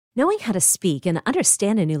Knowing how to speak and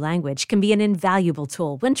understand a new language can be an invaluable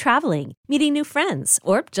tool when traveling, meeting new friends,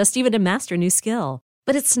 or just even to master a new skill.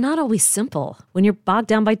 But it's not always simple when you're bogged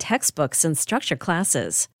down by textbooks and structured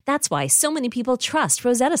classes. That's why so many people trust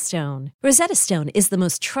Rosetta Stone. Rosetta Stone is the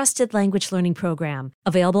most trusted language learning program,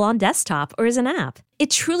 available on desktop or as an app. It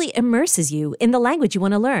truly immerses you in the language you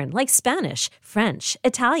want to learn, like Spanish, French,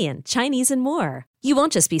 Italian, Chinese, and more. You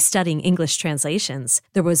won't just be studying English translations.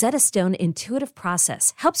 The Rosetta Stone intuitive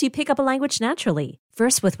process helps you pick up a language naturally,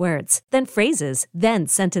 first with words, then phrases, then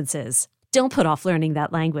sentences. Don't put off learning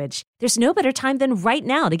that language. There's no better time than right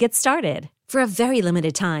now to get started. For a very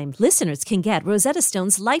limited time, listeners can get Rosetta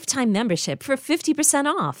Stone's lifetime membership for 50%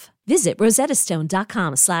 off. Visit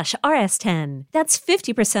rosettastone.com/rs10. That's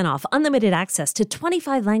 50% off unlimited access to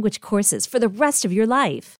 25 language courses for the rest of your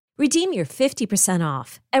life. Redeem your 50%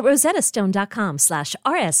 off at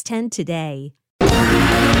rosettastone.com/rs10 today.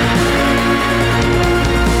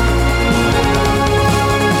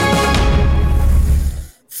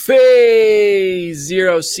 Phase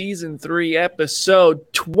Zero, Season 3,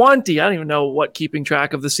 Episode 20. I don't even know what keeping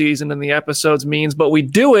track of the season and the episodes means, but we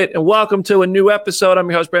do it, and welcome to a new episode. I'm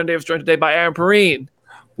your host, Brandon Davis, joined today by Aaron Perrine.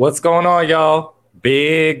 What's going on, y'all?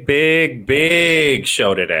 Big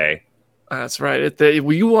show today. That's right.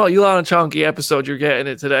 You on a chunky episode, you're getting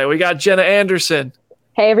it today. We got Jenna Anderson.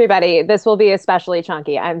 Hey, everybody. This will be especially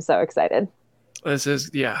chunky. I'm so excited. That's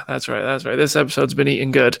right. This episode's been eating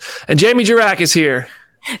good. And Jamie Jirac is here.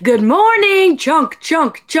 Good morning, chunk.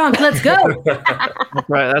 Let's go.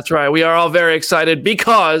 That's right. We are all very excited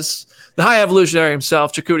because the High Evolutionary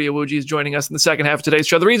himself, Chukwudi Iwuji, is joining us in the second half of today's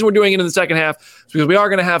show. The reason we're doing it in the second half is because we are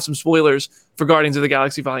going to have some spoilers for Guardians of the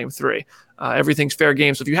Galaxy Volume 3. Everything's fair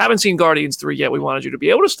game. So if you haven't seen Guardians 3 yet, we wanted you to be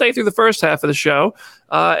able to stay through the first half of the show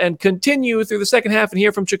and continue through the second half and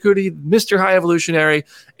hear from Chukwudi, Mr. High Evolutionary,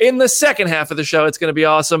 in the second half of the show. It's going to be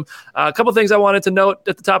awesome. A couple things I wanted to note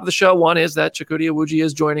at the top of the show. One is that Chukwudi Iwuji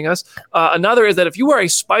is joining us. Another is that if you are a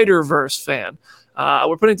Spider-Verse fan,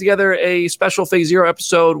 we're putting together a special Phase Zero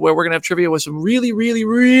episode where we're going to have trivia with some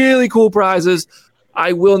really cool prizes.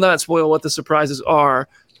 I will not spoil what the surprises are,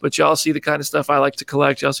 but y'all see the kind of stuff I like to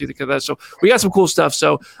collect. Y'all see the kind of that. So we got some cool stuff.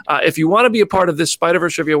 So if you want to be a part of this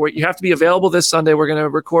Spider-Verse trivia, where you have to be available this Sunday, we're going to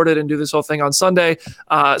record it and do this whole thing on Sunday.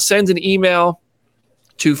 Send an email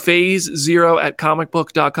to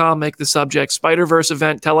phase0@comicbook.com. Make the subject Spider-Verse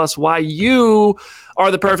event. Tell us why you are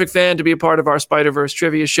the perfect fan to be a part of our Spider-Verse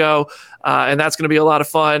trivia show. And that's going to be a lot of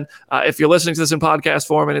fun. If you're listening to this in podcast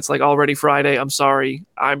form and it's like already Friday, I'm sorry.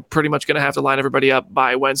 I'm pretty much going to have to line everybody up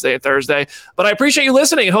by Wednesday and Thursday. But I appreciate you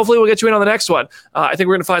listening, and hopefully we'll get you in on the next one. I think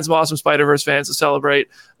we're going to find some awesome Spider-Verse fans to celebrate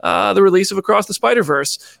the release of Across the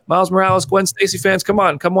Spider-Verse. Miles Morales, Gwen Stacy fans, come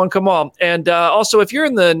on. And also, if you're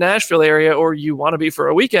in the Nashville area or you want to be for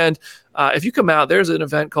a weekend, if you come out, there's an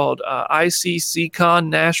event called ICCCon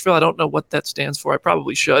Nashville. I don't know what that stands for. I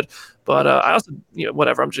probably should. But I also,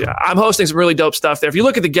 whatever. I'm hosting some really dope stuff there. If you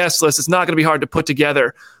look at the guest list, it's not going to be hard to put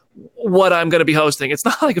together what I'm going to be hosting. It's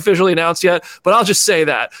not like officially announced yet, but I'll just say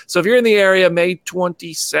that. So if you're in the area, May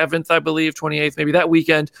 27th, I believe, 28th, maybe that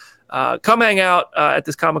weekend, come hang out at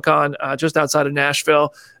this Comic-Con just outside of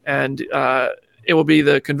Nashville. And it will be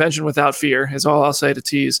the convention without fear, is all I'll say to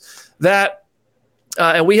tease that.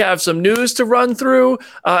 And we have some news to run through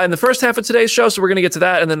in the first half of today's show, so we're going to get to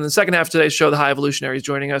that. And then in the second half of today's show, the High Evolutionary is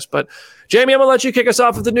joining us. But, Jamie, I'm going to let you kick us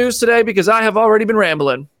off with the news today because I have already been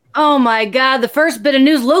rambling. Oh, my God. The first bit of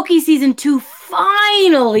news, Loki Season 2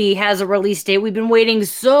 finally has a release date. We've been waiting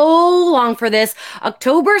so long for this.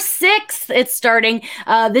 October 6th, it's starting.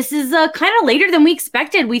 This is kind of later than we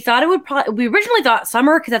expected. We thought it would we originally thought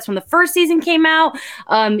summer because that's when the first season came out.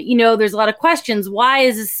 There's a lot of questions. Why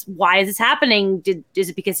is this happening? Is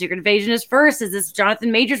it because Secret Invasion is first? Is this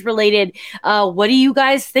Jonathan Majors related? What do you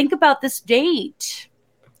guys think about this date?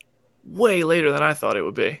 Way later than I thought it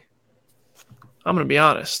would be. I'm going to be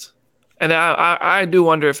honest. And I do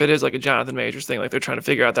wonder if it is like a Jonathan Majors thing, like they're trying to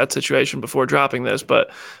figure out that situation before dropping this, but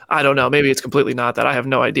I don't know. Maybe it's completely not that. I have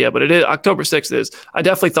no idea, but it is October 6th is. I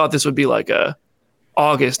definitely thought this would be like a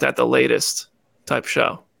August at the latest type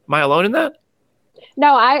show. Am I alone in that?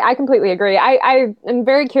 No, I completely agree. I am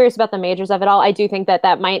very curious about the majors of it all. I do think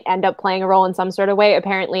that might end up playing a role in some sort of way.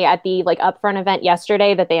 Apparently at the upfront event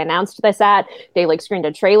yesterday that they announced this at, they screened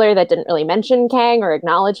a trailer that didn't really mention Kang or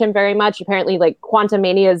acknowledge him very much. Apparently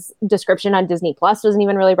Quantumania's description on Disney Plus doesn't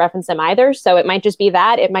even really reference him either. So it might just be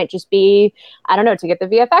that. It might just be, I don't know, to get the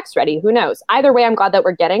VFX ready. Who knows? Either way, I'm glad that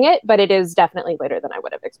we're getting it, but it is definitely later than I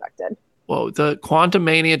would have expected. Whoa, the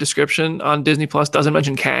Quantumania description on Disney Plus doesn't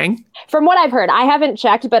mention Kang? From what I've heard, I haven't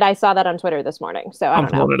checked, but I saw that on Twitter this morning. So I'm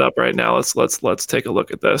pulling it up right now. Let's take a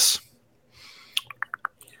look at this.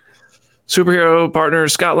 Superhero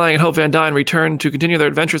partners Scott Lang and Hope Van Dyne return to continue their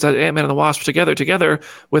adventures as Ant-Man and the Wasp together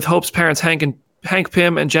with Hope's parents Hank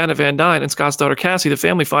Pym and Janet Van Dyne and Scott's daughter Cassie. The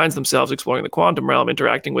family finds themselves exploring the quantum realm,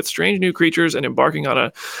 interacting with strange new creatures, and embarking on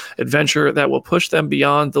an adventure that will push them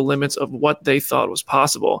beyond the limits of what they thought was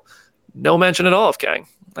possible. No mention at all of Kang.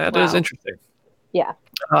 That is interesting. Yeah.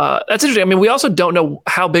 That's interesting. I mean, we also don't know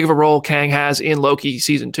how big of a role Kang has in Loki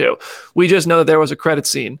season 2. We just know that there was a credit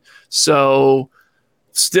scene. So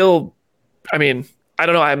still, I mean, I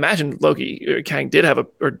don't know. I imagine Kang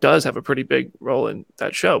does have a pretty big role in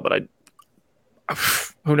that show, but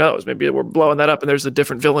who knows? Maybe we're blowing that up and there's a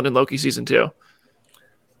different villain in Loki season 2.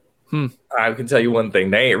 I can tell you one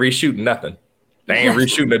thing. They ain't reshooting nothing. They ain't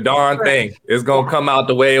reshooting a darn thing. It's going to come out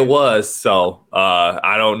the way it was. So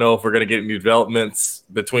I don't know if we're going to get new developments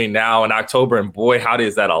between now and October. And boy, how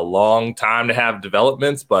is that a long time to have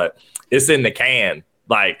developments, but it's in the can.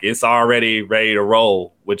 Like, it's already ready to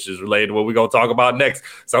roll, which is related to what we're going to talk about next.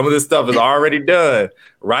 Some of this stuff is already done.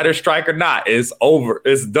 Writer strike or not, it's over.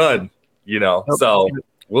 It's done, So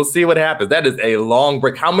we'll see what happens. That is a long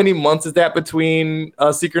break. How many months is that between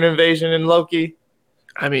Secret Invasion and Loki?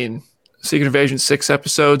 I mean, Secret Invasion 6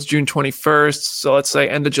 episodes, June 21st. So let's say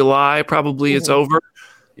end of July, probably it's over.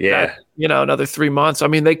 Yeah. Another 3 months. I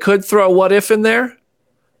mean, they could throw What If in there.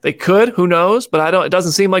 They could, who knows? But it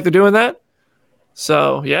doesn't seem like they're doing that.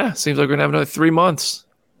 So yeah, seems like we're gonna have another 3 months.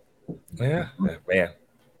 Yeah, man.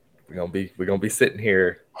 We're gonna be sitting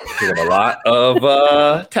here doing a lot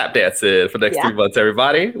of tap dancing for the next 3 months,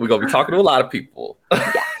 everybody. We're gonna be talking to a lot of people.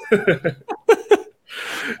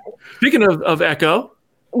 Speaking of Echo.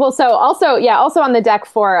 Well, so also on the deck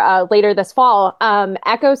for later this fall,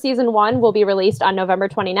 Echo Season 1 will be released on November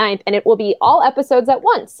 29th, and it will be all episodes at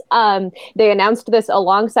once. They announced this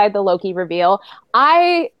alongside the Loki reveal.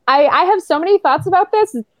 I have so many thoughts about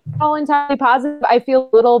this. All entirely positive. I feel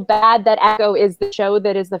a little bad that Echo is the show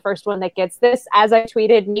that is the first one that gets this. As I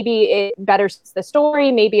tweeted, maybe it betters the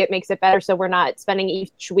story. Maybe it makes it better so we're not spending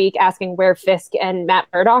each week asking where Fisk and Matt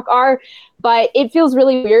Murdock are. But it feels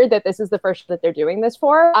really weird that this is the first that they're doing this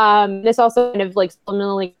for. This also kind of like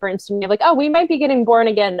subliminally confirms to me like, oh, we might be getting Born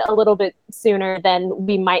Again a little bit sooner than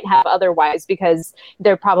we might have otherwise because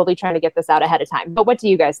they're probably trying to get this out ahead of time. But what do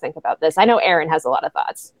you guys think about this? I know Aaron has a lot of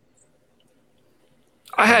thoughts.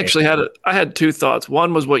 I had 2 thoughts.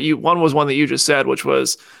 One was one that you just said, which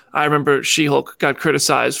was I remember She-Hulk got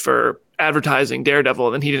criticized for advertising Daredevil,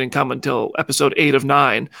 and then he didn't come until episode 8 of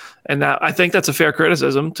 9. And I think that's a fair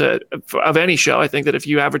criticism of any show. I think that if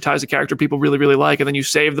you advertise a character people really, really like, and then you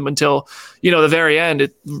save them until the very end,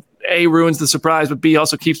 it A, ruins the surprise, but B,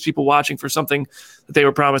 also keeps people watching for something that they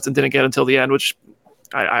were promised and didn't get until the end, which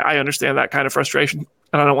I understand that kind of frustration.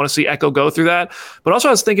 And I don't want to see Echo go through that. But also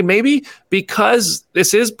I was thinking maybe because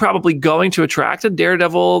this is probably going to attract a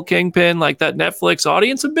Daredevil, Kingpin, like that Netflix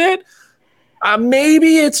audience a bit,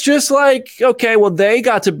 maybe it's just like, okay, well, they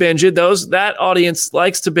got to binge it. That audience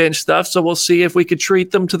likes to binge stuff. So we'll see if we could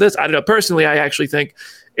treat them to this. I don't know. Personally, I actually think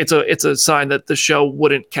it's a sign that the show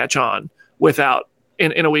wouldn't catch on without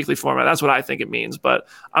in a weekly format. That's what I think it means. But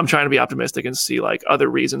I'm trying to be optimistic and see like other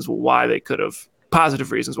reasons why they could have,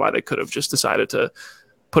 positive reasons why they could have just decided to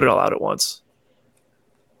put it all out at once.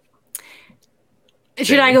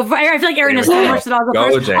 Should I go? I feel like Aaron is so much that I'll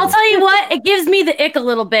go first. I'll tell you what, it gives me the ick a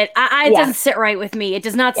little bit. It doesn't sit right with me. It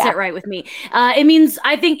does not sit right with me.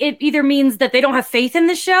 I think it either means that they don't have faith in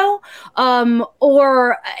the show,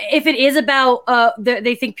 or if it is about,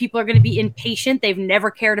 they think people are going to be impatient. They've never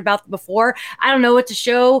cared about them before. I don't know. It's a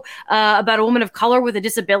show about a woman of color with a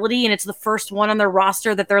disability, and it's the first one on their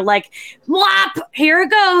roster that they're like, "Whop, here it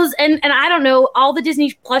goes." And I don't know. All the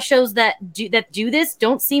Disney Plus shows that do this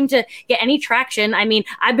don't seem to get any traction. I mean,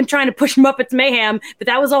 I've been trying to push Muppets Mayhem, but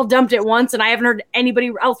that was all dumped at once, and I haven't heard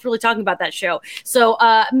anybody else really talking about that show. So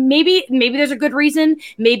maybe there's a good reason.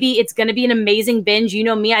 Maybe it's going to be an amazing binge. You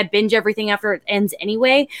know me, I binge everything after it ends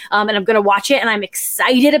anyway, and I'm going to watch it, and I'm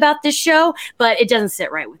excited about this show, but it doesn't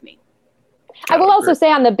sit right with me. I will also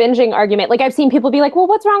say on the binging argument, like I've seen people be like, well,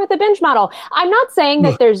 what's wrong with the binge model? I'm not saying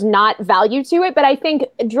that there's not value to it, but I think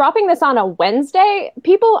dropping this on a Wednesday,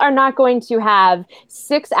 people are not going to have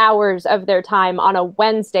 6 hours of their time on a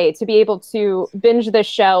Wednesday to be able to binge the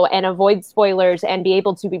show and avoid spoilers and be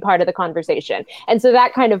able to be part of the conversation. And so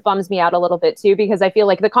that kind of bums me out a little bit too, because I feel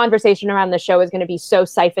like the conversation around the show is going to be so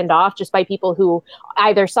siphoned off just by people who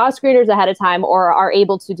either saw screeners ahead of time or are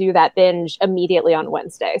able to do that binge immediately on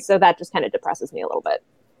Wednesday. So that just kind of depresses me a little bit.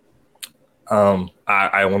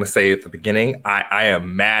 I want to say at the beginning, I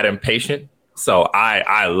am mad impatient. So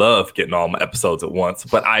I love getting all my episodes at once,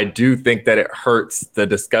 but I do think that it hurts the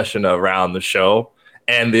discussion around the show.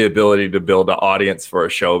 and the ability to build an audience for a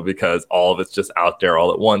show because all of it's just out there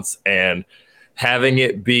all at once. And having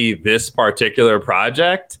it be this particular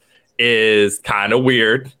project is kind of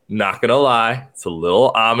weird, not gonna lie. It's a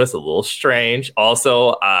little ominous, a little strange.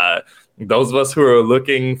 Also, those of us who are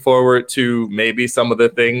looking forward to maybe some of the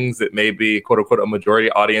things that maybe quote unquote a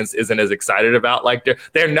majority audience isn't as excited about, like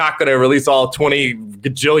they're not going to release all 20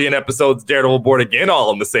 gajillion episodes Daredevil Born Again all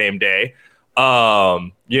on the same day.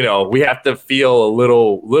 We have to feel a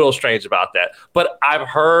little strange about that. But I've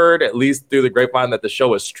heard, at least through the grapevine, that the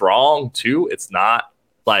show is strong too. It's not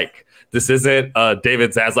like this isn't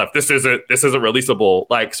David Zaslav. This isn't releasable,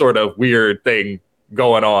 like sort of weird thing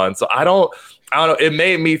going on. So I don't know. It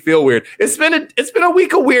made me feel weird. It's been a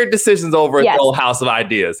week of weird decisions over at the old House of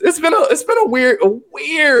Ideas. It's been a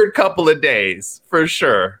weird couple of days for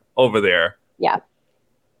sure over there. Yeah.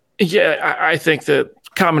 Yeah, I think the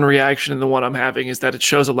common reaction and the one I'm having is that it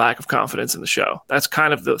shows a lack of confidence in the show. That's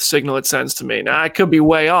kind of the signal it sends to me. Now, I could be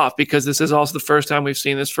way off because this is also the first time we've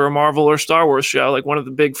seen this for a Marvel or Star Wars show, like one of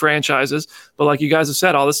the big franchises. But like you guys have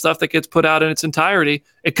said, all this stuff that gets put out in its entirety,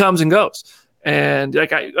 it comes and goes. And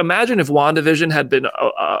like I imagine if WandaVision had been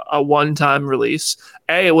a one-time release,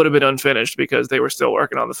 it would have been unfinished because they were still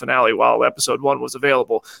working on the finale while episode 1 was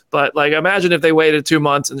available. But like imagine if they waited 2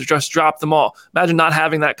 months and just dropped them all. Imagine not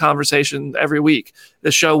having that conversation every week.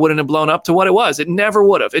 The show wouldn't have blown up to what it was. It never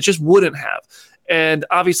would have. It just wouldn't have. And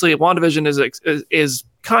obviously WandaVision is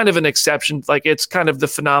kind of an exception. Like it's kind of the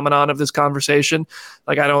phenomenon of this conversation.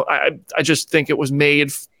 Like I just think it was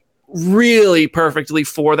made really perfectly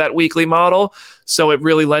for that weekly model. So it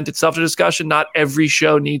really lent itself to discussion. Not every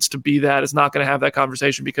show needs to be that. It's not going to have that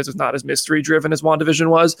conversation because it's not as mystery driven as WandaVision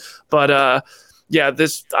was. But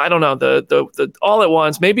this, I don't know, the all at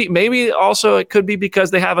once, maybe also it could be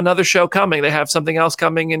because they have another show coming. They have something else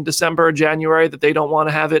coming in December or January that they don't want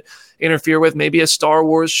to have it interfere with. Maybe a Star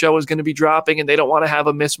Wars show is going to be dropping and they don't want to have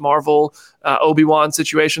a Miss Marvel, Obi-Wan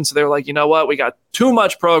situation. So they're like, you know what? We got too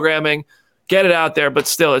much programming. Get it out there, but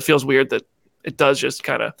still, it feels weird that it does just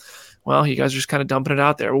kind of, well, you guys are just kind of dumping it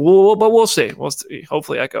out there. But we'll see. We'll see.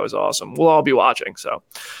 Hopefully Echo is awesome. We'll all be watching. So,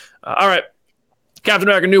 all right. Captain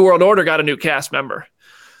America New World Order got a new cast member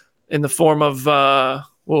in the form of,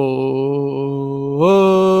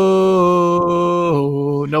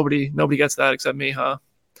 nobody gets that except me, huh?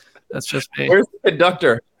 That's just me. Where's the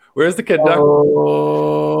conductor?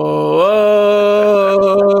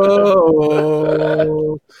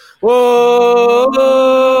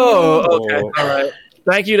 Okay, all right.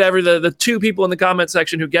 Thank you to the 2 people in the comment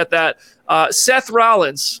section who get that. Seth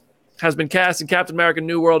Rollins has been cast in Captain America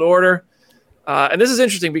New World Order. And this is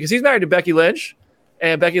interesting because he's married to Becky Lynch.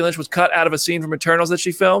 And Becky Lynch was cut out of a scene from Eternals that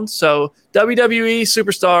she filmed. So WWE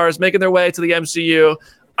superstars making their way to the MCU.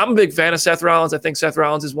 I'm a big fan of Seth Rollins. I think Seth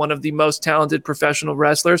Rollins is one of the most talented professional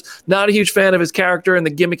wrestlers. Not a huge fan of his character and the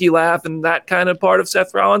gimmicky laugh and that kind of part of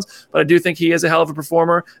Seth Rollins, but I do think he is a hell of a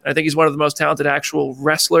performer. And I think he's one of the most talented actual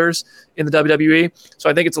wrestlers in the WWE. So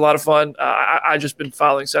I think it's a lot of fun. I've just been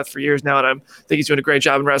following Seth for years now, and I think he's doing a great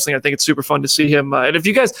job in wrestling. I think it's super fun to see him. And if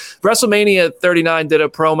you guys, WrestleMania 39 did a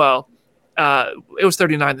promo. It was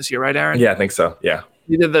 39 this year, right, Aaron? Yeah, I think so. Yeah.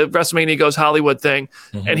 He did the WrestleMania Goes Hollywood thing,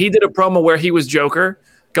 and he did a promo where he was Joker,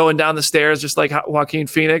 going down the stairs just like Joaquin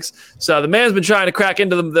Phoenix. So the man's been trying to crack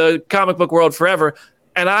into the comic book world forever.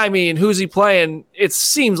 And I mean, who's he playing? It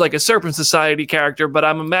seems like a Serpent Society character, but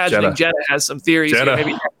I'm imagining Jenna has some theories. Here.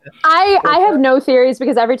 Maybe. I have no theories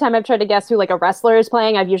because every time I've tried to guess who like a wrestler is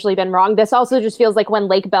playing, I've usually been wrong. This also just feels like when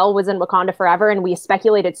Lake Bell was in Wakanda Forever and we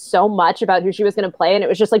speculated so much about who she was going to play, and it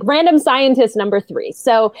was just like random scientist number 3.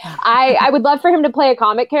 So I would love for him to play a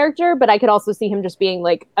comic character, but I could also see him just being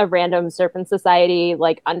like a random Serpent Society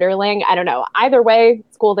like underling. I don't know. Either way,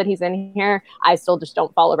 it's cool that he's in here. I still just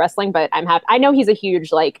don't follow wrestling, but I'm happy. I know he's a huge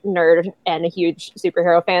like nerd and a huge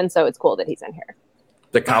superhero fan, so it's cool that he's in here.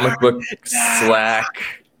 The comic book Slack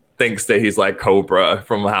thinks that he's like Cobra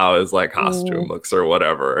from how his like costume looks or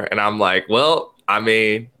whatever, and I'm like, well, I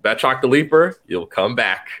mean, Batroc the Leaper, you'll come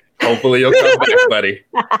back. Hopefully, you'll come back, buddy.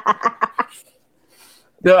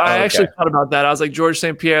 No, I actually thought about that. I was like, George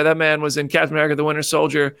St. Pierre, that man was in Captain America: The Winter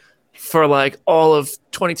Soldier for like all of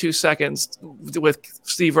 22 seconds with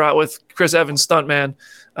with Chris Evans stuntman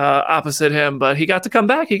opposite him, but he got to come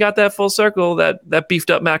back. He got that full circle, that beefed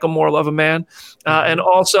up Macklemore love a man. And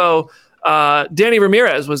also Danny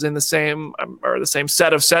Ramirez was in the same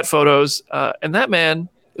set of set photos. And that man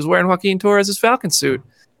is wearing Joaquin Torres' Falcon suit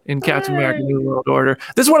in Captain America: New World Order.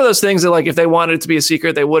 This is one of those things that like if they wanted it to be a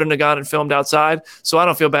secret, they wouldn't have gone and filmed outside. So I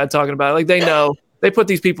don't feel bad talking about it. Like they know They put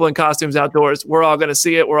these people in costumes outdoors. We're all going to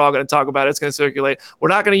see it. We're all going to talk about it. It's going to circulate. We're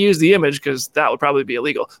not going to use the image because that would probably be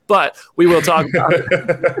illegal, but we will talk about it.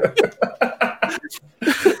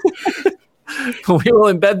 We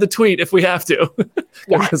will embed the tweet if we have to.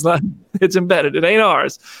 Yeah. It's embedded. It ain't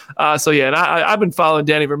ours. So yeah, and I've been following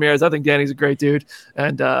Danny Ramirez. I think Danny's a great dude,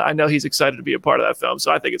 and I know he's excited to be a part of that film.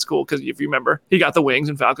 So I think it's cool because if you remember, he got the wings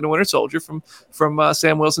in Falcon and Winter Soldier from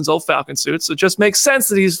Sam Wilson's old Falcon suit. So it just makes sense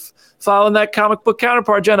that he's following that comic book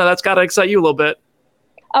counterpart. Jenna, that's got to excite you a little bit.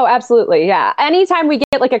 Oh, absolutely. Yeah. Anytime we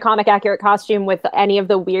get like a comic accurate costume with any of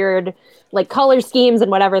the weird like color schemes and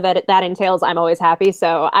whatever that entails, I'm always happy.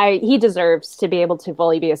 So he deserves to be able to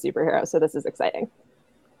fully be a superhero. So this is exciting.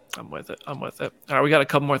 I'm with it. All right, we got a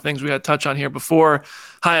couple more things we got to touch on here before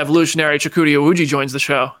High Evolutionary Chukwudi Iwuji joins the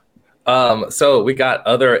show. So we got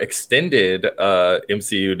other extended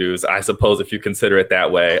MCU news, I suppose, if you consider it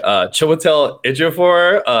that way. Chiwetel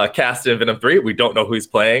Ejiofor cast in Venom 3. We don't know who he's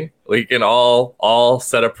playing. We can all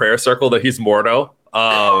set a prayer circle that he's Mordo,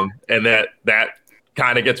 and that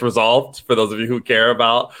kind of gets resolved for those of you who care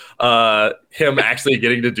about him actually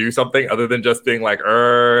getting to do something other than just being like,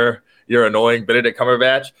 you're annoying Benedict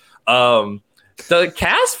Cumberbatch. The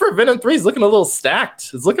cast for Venom 3 is looking a little stacked.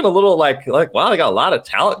 It's looking a little like wow, they got a lot of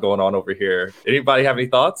talent going on over here. Anybody have any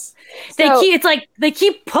thoughts? They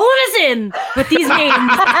keep pulling us in with these names.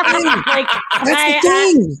 Like That's the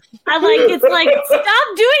thing. I'm like, it's like,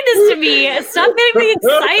 stop doing this to me. Stop getting me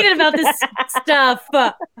excited about this stuff.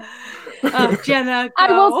 Oh, Jenna, go.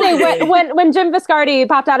 I will say when Jim Viscardi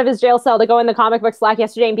popped out of his jail cell to go in the comic book Slack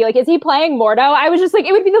yesterday and be like, is he playing Mordo? I was just like,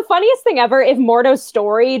 it would be the funniest thing ever if Mordo's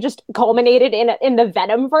story just culminated in the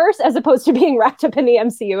Venom verse as opposed to being wrapped up in the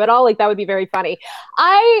MCU at all. Like that would be very funny.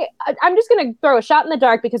 I'm just gonna throw a shot in the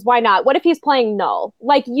dark because why not? What if he's playing Null?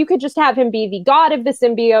 Like you could just have him be the god of the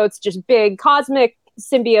symbiotes, just big cosmic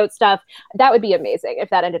symbiote stuff. That would be amazing if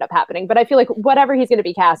that ended up happening. But I feel like whatever he's going to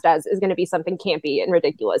be cast as is going to be something campy and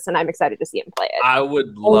ridiculous, and I'm excited to see him play it. I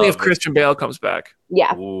would only if Christian Bale comes back.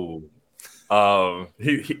 Yeah. Ooh.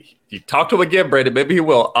 He talked to him again, Brandon. Maybe he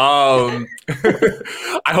will. I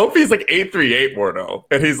hope he's like 838 Mordo,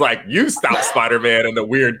 and he's like, "You stop Spider-Man and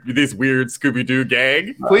these weird Scooby-Doo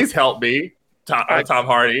gang. Please help me, Tom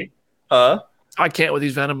Hardy." Huh? I can't with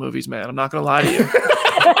these Venom movies, man. I'm not gonna lie to you.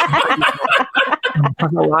 I'm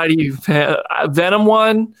not gonna lie to you, man. Venom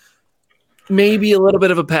 1, maybe a little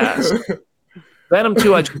bit of a pass. Venom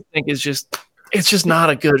 2, I just think it's just not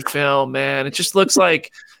a good film, man. It just looks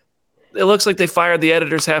like they fired the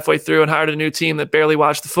editors halfway through and hired a new team that barely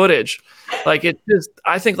watched the footage. Like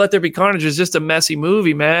I think Let There Be Carnage is just a messy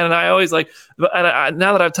movie, man. And I always now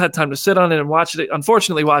that I've had time to sit on it and watch it,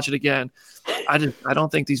 unfortunately watch it again, I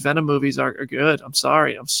don't think these Venom movies are good. I'm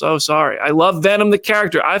sorry. I'm so sorry. I love Venom, the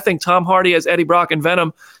character. I think Tom Hardy as Eddie Brock in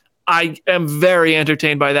Venom, I am very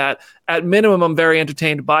entertained by that. At minimum, I'm very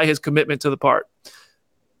entertained by his commitment to the part.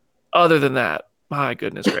 Other than that, my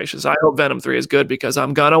goodness gracious. I hope Venom 3 is good because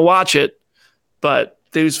I'm going to watch it. But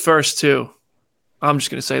these first two, I'm just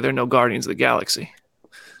going to say they're no Guardians of the Galaxy.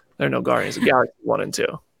 They're no Guardians of the Galaxy 1 and 2.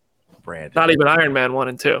 Brandon. Not even Iron Man 1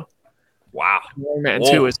 and 2. Wow. Iron Man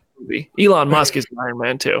 2 is a movie. Elon Musk is Iron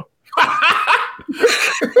Man 2.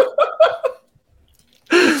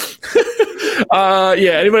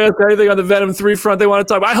 Anybody else got anything on the Venom 3 front they want to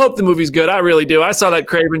talk about? I hope the movie's good. I really do. I saw that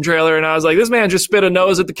Craven trailer and I was like, this man just spit a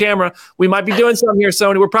nose at the camera. We might be doing something here,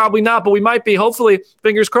 Sony. We're probably not, but we might be. Hopefully,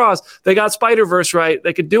 fingers crossed. They got Spider-Verse right.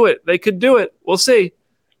 They could do it. We'll see.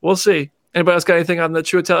 Anybody else got anything on the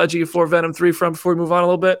Chiwetel Ejiofor Venom 3 front before we move on a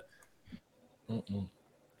little bit? Mm-mm.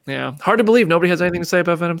 Yeah, hard to believe nobody has anything to say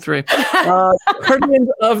about Venom 3. Guardians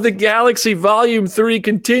of the Galaxy Volume 3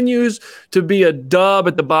 continues to be a dub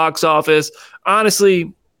at the box office.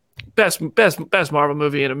 Honestly, best Marvel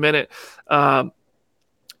movie in a minute. And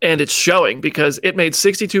it's showing because it made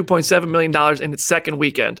 $62.7 million in its second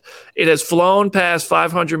weekend. It has flown past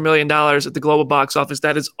 $500 million at the global box office.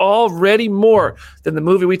 That is already more than the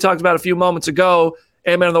movie we talked about a few moments ago,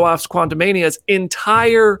 Ant-Man and the Wasp: Quantumania's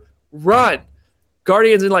entire run.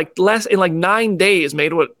 Guardians in like 9 days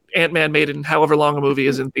made what Ant-Man made in however long a movie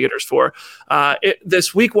is in theaters for.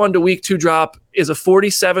 This week 1 to week 2 drop is a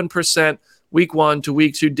 47% week 1 to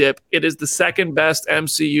week 2 dip. It is the second best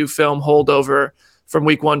MCU film holdover from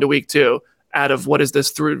week 1 to week 2 out of what is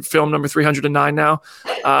this through film number 309 now.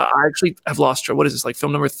 I actually have lost track. What is this, like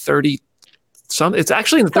film number 30? It's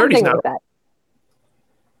actually in the 30s now. Like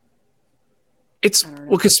It's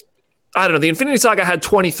because I don't know. The Infinity Saga had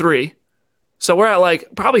 23. So we're at like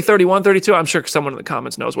probably 31, 32. I'm sure someone in the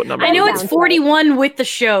comments knows what number. I know it's 41 with the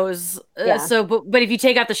shows. Yeah. But if you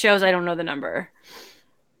take out the shows, I don't know the number.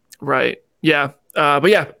 Right. Yeah. But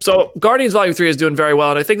yeah, so Guardians Volume 3 is doing very well,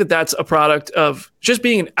 and I think that that's a product of just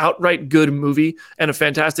being an outright good movie and a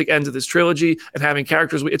fantastic end to this trilogy and having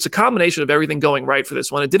characters. It's a combination of everything going right for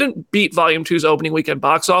this one. It didn't beat Volume 2's opening weekend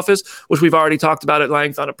box office, which we've already talked about at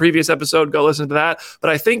length on a previous episode. Go listen to that. But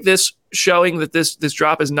I think this showing that this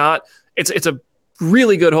drop is not, it's a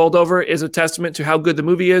really good holdover, is a testament to how good the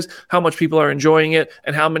movie is, how much people are enjoying it,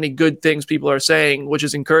 and how many good things people are saying, which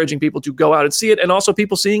is encouraging people to go out and see it, and also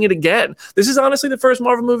people seeing it again. This is honestly the first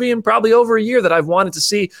Marvel movie in probably over a year that I've wanted to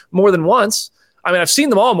see more than once. I mean, I've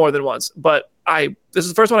seen them all more than once, but this is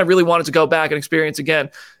the first one I really wanted to go back and experience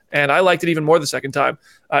again, and I liked it even more the second time.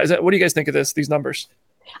 What do you guys think of these numbers?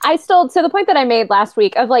 I still, to the point that I made last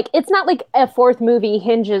week of like, it's not like a fourth movie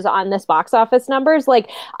hinges on this box office numbers. Like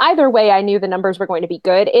either way, I knew the numbers were going to be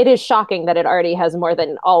good. It is shocking that it already has more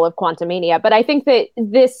than all of Quantumania. But I think that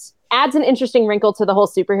this adds an interesting wrinkle to the whole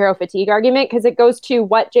superhero fatigue argument, because it goes to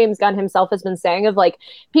what James Gunn himself has been saying of like,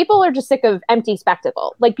 people are just sick of empty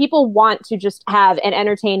spectacle. Like people want to just have an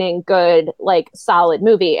entertaining, good, like solid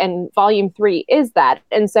movie. And Volume 3 is that.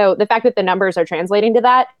 And so the fact that the numbers are translating to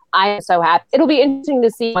that, I am so happy. It'll be interesting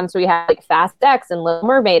to see once we have like Fast X and Little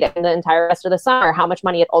Mermaid and the entire rest of the summer, how much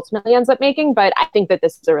money it ultimately ends up making. But I think that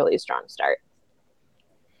this is a really strong start.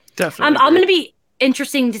 Definitely. I'm going to be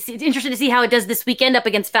interested to see how it does this weekend up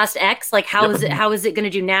against Fast X. Like how is it going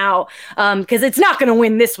to do now? Because it's not going to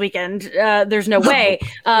win this weekend. There's no way.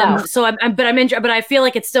 No. So but I feel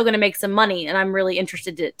like it's still going to make some money, and I'm really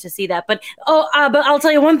interested to see that. But I'll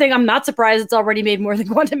tell you one thing: I'm not surprised it's already made more than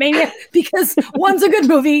Quantumania, because one's a good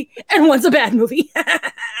movie and one's a bad movie.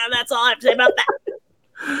 That's all I have to say about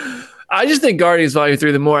that. I just think Guardians Volume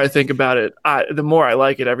 3, the more I think about it, the more I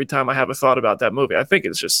like it every time I have a thought about that movie. I think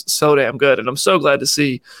it's just so damn good, and I'm so glad to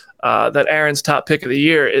see that Aaron's top pick of the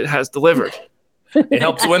year, it has delivered. It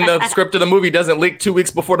helps when the script of the movie doesn't leak 2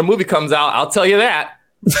 weeks before the movie comes out. I'll tell you that.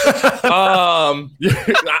 I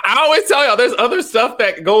always tell y'all there's other stuff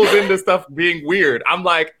that goes into stuff being weird. I'm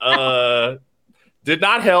like, did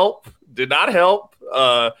not help.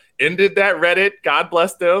 Ended that Reddit. God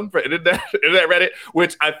bless them for ended that Reddit,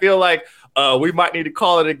 which I feel like we might need to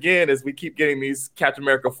call it again as we keep getting these Captain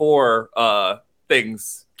America 4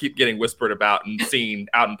 things keep getting whispered about and seen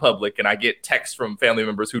out in public. And I get texts from family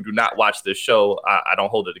members who do not watch this show. I don't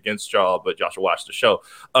hold it against y'all, but y'all should watch the show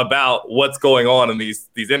about what's going on in these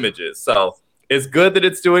images. So it's good that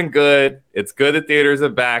it's doing good. It's good that theaters are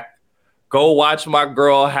back. Go watch my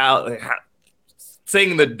girl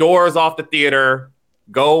sing the doors off the theater.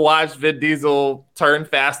 Go watch Vin Diesel turn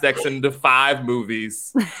Fast X into 5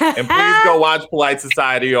 movies. And please go watch Polite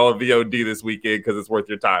Society on VOD this weekend, because it's worth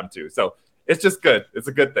your time too. So it's just good. It's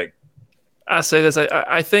a good thing. I say this.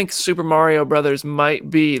 I think Super Mario Brothers might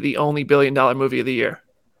be the only $1 billion movie of the year.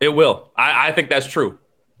 It will. I think that's true.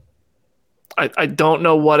 I don't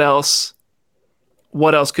know what else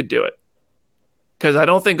could do it. Because I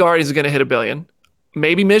don't think Guardians is going to hit $1 billion.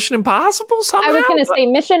 Maybe Mission Impossible somehow? I was going to say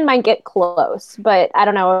Mission might get close, but I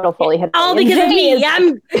don't know if it'll fully hit. All because of me.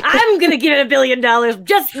 I'm going to give it $1 billion.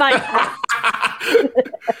 Just my.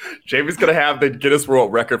 Jamie's going to have the Guinness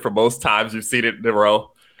World Record for most times you've seen it in a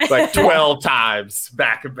row. Like 12 times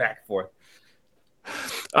back and back forth.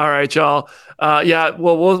 All right, y'all.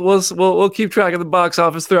 We'll keep track of the box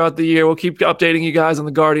office throughout the year. We'll keep updating you guys on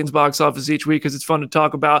the Guardians box office each week, because it's fun to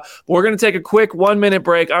talk about. But we're going to take a quick 1-minute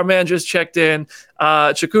break. Our man just checked in.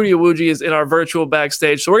 Chukwudi Iwuji is in our virtual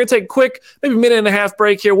backstage. So we're going to take a quick, maybe minute and a half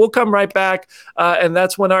break here. We'll come right back. And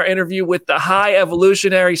that's when our interview with the High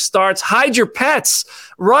Evolutionary starts. Hide your pets.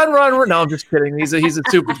 Run. No, I'm just kidding. He's a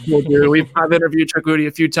super cool dude. I've interviewed Chukwudi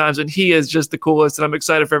a few times, and he is just the coolest. And I'm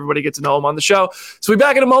excited for everybody to get to know him on the show. So we'll be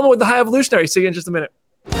back in a moment with the High Evolutionary. See you in just a minute.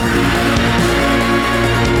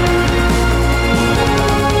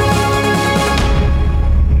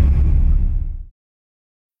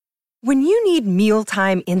 When you need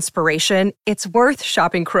mealtime inspiration, it's worth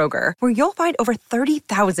shopping Kroger, where you'll find over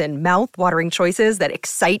 30,000 mouth-watering choices that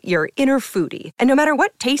excite your inner foodie. And no matter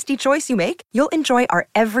what tasty choice you make, you'll enjoy our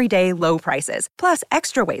everyday low prices, plus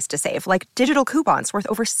extra ways to save, like digital coupons worth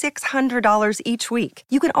over $600 each week.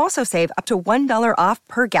 You can also save up to $1 off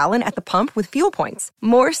per gallon at the pump with fuel points.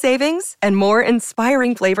 More savings and more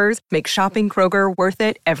inspiring flavors make shopping Kroger worth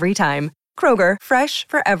it every time. Kroger, fresh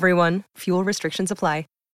for everyone. Fuel restrictions apply.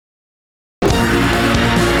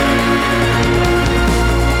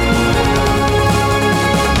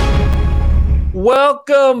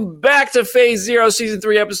 Welcome back to Phase Zero, Season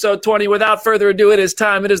 3, Episode 20. Without further ado, it is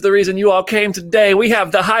time. It is the reason you all came today. We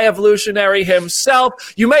have the High Evolutionary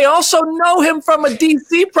himself. You may also know him from a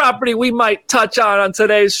DC property we might touch on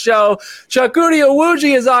today's show. Chukwudi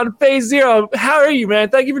Iwuji is on Phase Zero. How are you, man?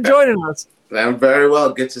 Thank you for joining us. I'm very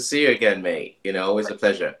well. Good to see you again, mate. Always a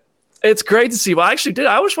pleasure. It's great to see. Well, I actually did.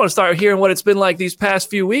 I just want to start hearing what it's been like these past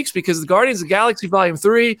few weeks because the Guardians of the Galaxy Volume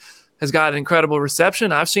 3 has got an incredible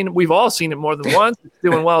reception. We've all seen it more than once. It's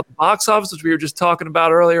doing well at the box office, which we were just talking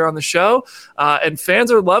about earlier on the show. And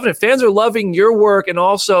fans are loving it. Fans are loving your work and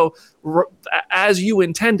also, as you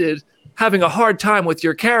intended, having a hard time with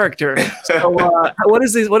your character. So what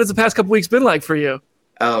has the past couple weeks been like for you?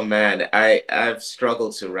 Oh man, I've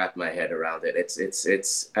struggled to wrap my head around it.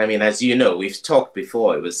 It's I mean, as you know, we've talked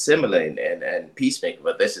before. It was similar in Peacemaker,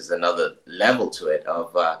 but this is another level to it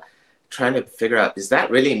of trying to figure out, is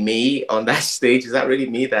that really me on that stage? Is that really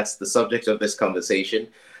me? That's the subject of this conversation.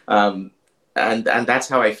 And that's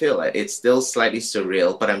how I feel. It's still slightly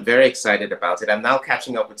surreal, but I'm very excited about it. I'm now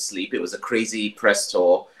catching up with sleep. It was a crazy press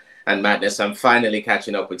tour and madness. I'm finally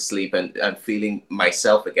catching up with sleep and feeling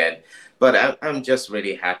myself again. But I'm just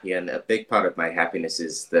really happy, and a big part of my happiness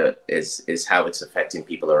is how it's affecting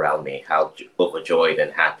people around me, how overjoyed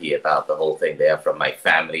and happy about the whole thing they are, from my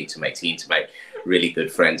family to my team to my really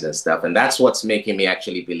good friends and stuff. And that's what's making me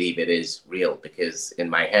actually believe it is real, because in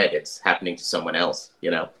my head, it's happening to someone else,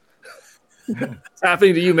 It's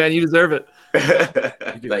happening to you, man. You deserve it.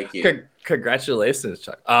 Thank you. Congratulations,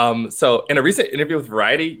 Chuck. So in a recent interview with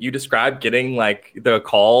Variety, you described getting like the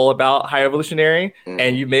call about High Evolutionary,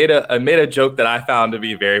 and you made a joke that I found to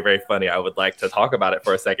be very, very funny. I would like to talk about it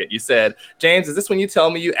for a second. You said, "James, is this when you tell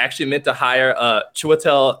me you actually meant to hire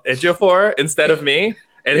Chiwetel Ejiofor instead of me?"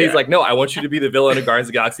 And he's like, "No, I want you to be the villain of Guardians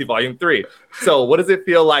of the Galaxy Volume 3. So what does it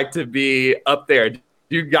feel like to be up there? Do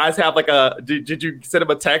you guys have like did you send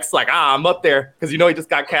him a text like, I'm up there? Because he just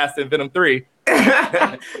got cast in Venom 3.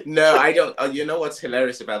 No, I don't. You know what's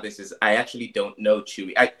hilarious about this is I actually don't know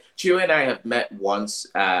Chewie. Chewie and I have met once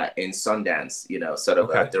in Sundance, sort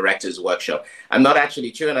of a director's workshop. I'm not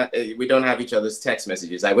actually Chewie and I, we don't have each other's text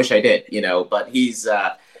messages. I wish I did, but he's.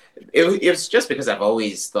 It was just because I've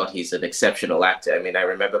always thought he's an exceptional actor. I mean, I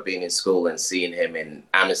remember being in school and seeing him in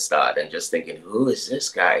Amistad and just thinking, who is this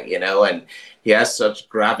guy? And he has such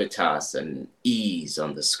gravitas and ease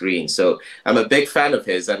on the screen. So I'm a big fan of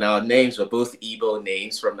his. And our names were both Igbo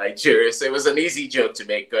names from Nigeria. So it was an easy joke to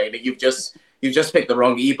make, going, you've just picked the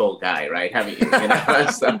wrong Igbo guy, right? Haven't you?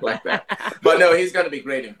 And stuff like that. But no, he's going to be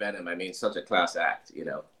great in Venom. I mean, such a class act,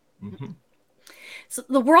 Mm-hmm. So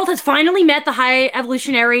the world has finally met the High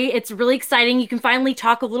Evolutionary. It's really exciting. You can finally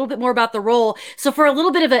talk a little bit more about the role. So for a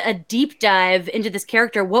little bit of a deep dive into this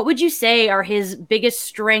character, what would you say are his biggest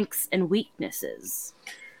strengths and weaknesses?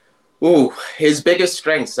 Ooh, his biggest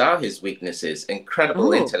strengths are his weaknesses.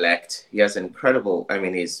 Incredible intellect. He has incredible,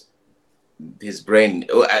 his brain,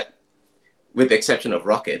 with the exception of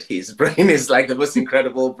Rocket, his brain is like the most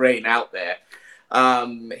incredible brain out there.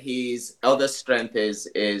 His other strength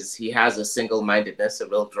is he has a single-mindedness, a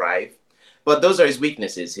real drive. But those are his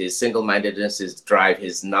weaknesses: his single-mindedness, his drive,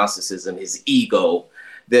 his narcissism, his ego.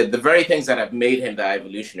 The very things that have made him the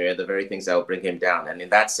evolutionary are the very things that will bring him down. And in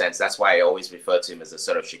that sense, that's why I always refer to him as a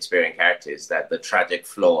sort of Shakespearean character, is that the tragic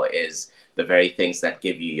flaw is the very things that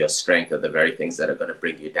give you your strength, or the very things that are going to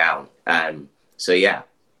bring you down. So yeah.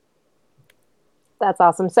 That's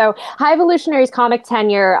awesome. So High Evolutionary's comic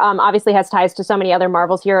tenure obviously has ties to so many other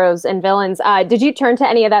Marvel's heroes and villains. Did you turn to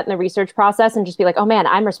any of that in the research process and just be like, oh man,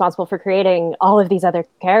 I'm responsible for creating all of these other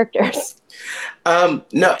characters? No,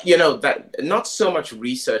 that not so much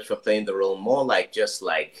research for playing the role, more like just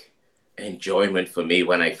like enjoyment for me.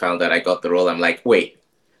 When I found that I got the role, I'm like, wait,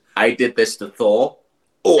 I did this to Thor.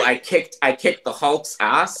 Oh, I kicked the Hulk's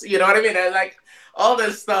ass. You know what I mean? And like, all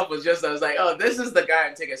this stuff was just, I was like, oh, this is the guy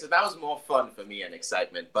I'm taking. So that was more fun for me and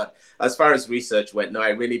excitement. But as far as research went, no, I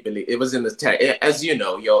really believe it was in the as you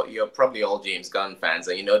know, you're probably all James Gunn fans,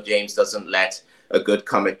 and James doesn't let a good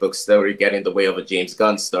comic book story get in the way of a James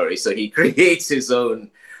Gunn story. So he creates his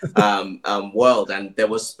own world, and there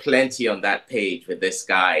was plenty on that page with this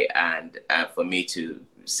guy, and for me to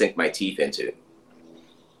sink my teeth into.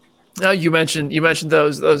 Now you mentioned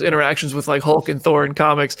those interactions with like Hulk and Thor in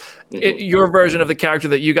comics. Your version of the character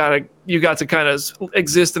that you got to kind of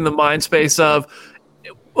exist in the mind space of.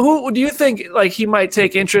 Who do you think like he might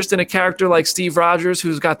take interest in a character like Steve Rogers,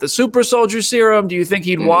 who's got the super soldier serum? Do you think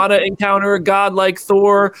he'd want to encounter a god like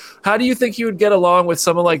Thor? How do you think he would get along with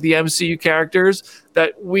someone like the MCU characters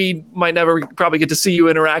that we might never probably get to see you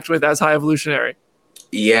interact with as High Evolutionary?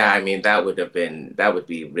 Yeah, I mean, that would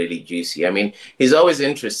be really juicy. I mean, he's always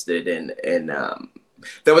interested in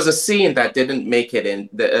there was a scene that didn't make it in,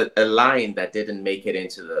 a line that didn't make it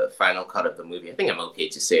into the final cut of the movie. I think I'm okay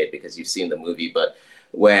to say it because you've seen the movie, but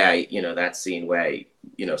where, that scene where,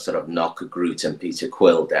 sort of knock Groot and Peter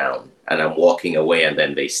Quill down, and I'm walking away, and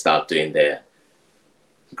then they start doing their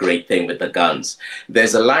great thing with the guns.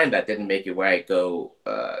 There's a line that didn't make it where I go,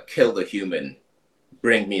 kill the human,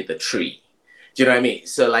 bring me the tree. Do you know what I mean?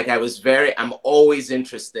 So like I'm always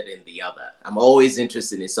interested in the other. I'm always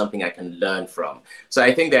interested in something I can learn from. So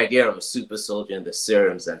I think the idea of a super soldier and the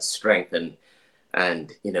serums and strength and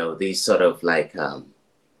these sort of like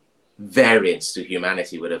variants to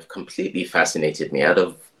humanity would have completely fascinated me.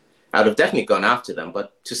 I'd have definitely gone after them,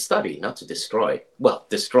 but to study, not to destroy. Well,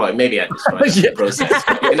 destroy. Maybe I destroy them in the process.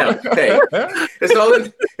 But, hey,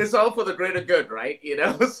 it's all for the greater good, right?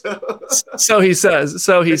 So he says.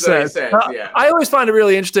 Yeah. I always find it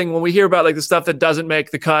really interesting when we hear about like the stuff that doesn't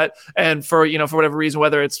make the cut, and for whatever reason,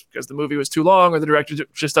 whether it's because the movie was too long or the director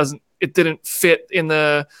just didn't fit in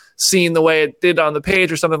the scene the way it did on the page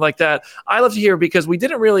or something like that. I love to hear, because we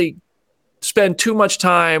didn't really spend too much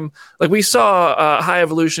time. Like we saw High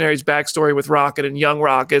Evolutionary's backstory with Rocket and young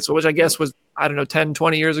Rockets, which I guess was, I don't know, 10,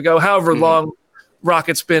 20 years ago, however long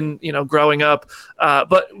Rocket's been, growing up.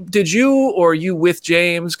 But did you or you with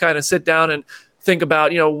James kind of sit down and think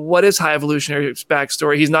about, what is High Evolutionary's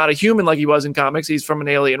backstory? He's not a human like he was in comics. He's from an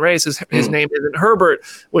alien race. His name isn't Herbert,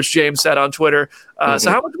 which James said on Twitter. So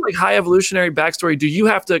how much like High Evolutionary backstory do you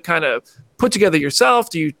have to kind of put together yourself?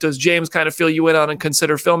 Does James kind of fill you in on and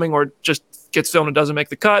consider filming, or just gets filmed and doesn't make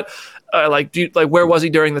the cut? Where was he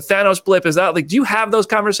during the Thanos blip? Is that do you have those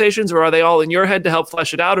conversations, or are they all in your head to help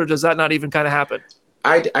flesh it out, or does that not even kind of happen?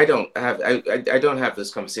 I don't have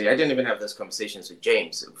this conversation. I didn't even have those conversations with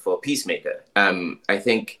James for Peacemaker. I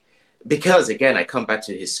think because, again, I come back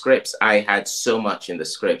to his scripts. I had so much in the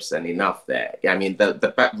scripts and enough there. I mean,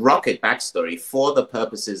 the Rocket backstory for the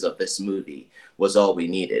purposes of this movie was all we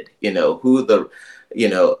needed. Who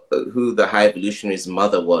the High Evolutionary's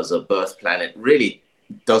mother was or birth planet really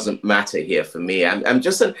doesn't matter here for me.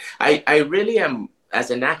 I really am, as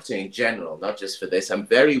an actor in general, not just for this, I'm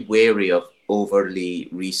very wary of overly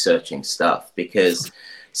researching stuff, because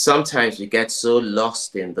sometimes we get so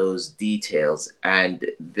lost in those details, and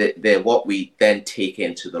they're what we then take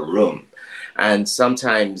into the room. And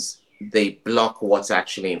sometimes they block what's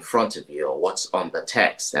actually in front of you or what's on the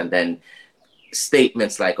text. And then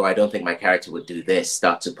statements like, oh, I don't think my character would do this,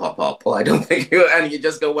 start to pop up. Oh, I don't think and you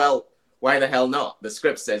just go, well, why the hell not? The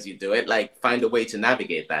script says you do it. Like, find a way to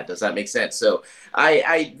navigate that. Does that make sense? So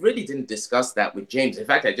I really didn't discuss that with James. In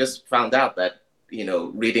fact, I just found out that,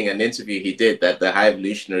 reading an interview he did, that the High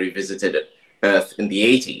Evolutionary visited Earth in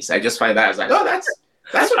the 80s. I just find that. I was like, oh, that's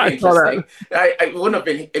really interesting. It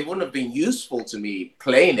wouldn't have been useful to me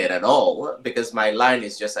playing it at all, because my line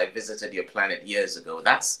is just, I visited your planet years ago.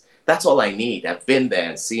 That's all I need. I've been there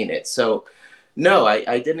and seen it. So no,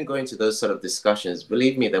 I didn't go into those sort of discussions.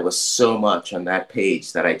 Believe me, there was so much on that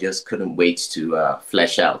page that I just couldn't wait to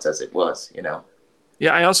flesh out as it was,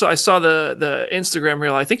 Yeah, I saw the Instagram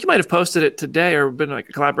reel. I think you might have posted it today or been like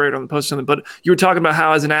a collaborator on the post or something. But you were talking about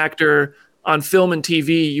how, as an actor on film and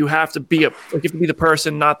TV, you have to be the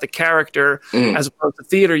person, not the character. As opposed to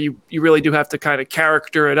theater, you really do have to kind of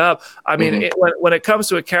character it up. I mean, when it comes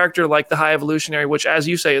to a character like the High Evolutionary, which, as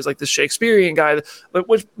you say, is like the Shakespearean guy, but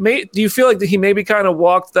do you feel like that he maybe kind of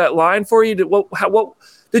walked that line for you? What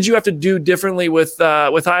did you have to do differently with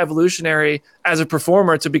High Evolutionary as a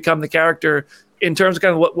performer to become the character, in terms of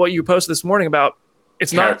kind of what you posted this morning about?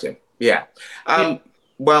 It's character. Not. Yeah.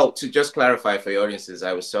 Well, to just clarify for your audiences,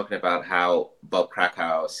 I was talking about how Bob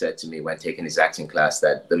Krakow said to me when taking his acting class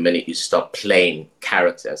that the minute you stop playing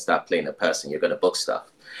character and start playing a person, you're going to book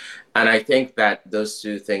stuff. And I think that those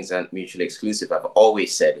two things aren't mutually exclusive. I've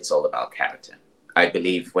always said it's all about character. I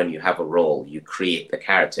believe when you have a role, you create the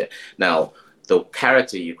character. Now, the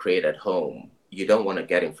character you create at home, you don't want to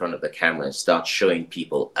get in front of the camera and start showing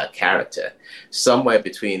people a character. Somewhere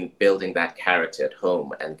between building that character at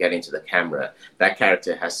home and getting to the camera, that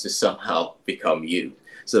character has to somehow become you,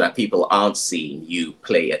 so that people aren't seeing you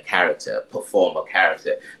play a character, perform a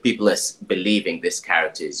character. People are believing this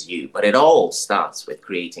character is you. But it all starts with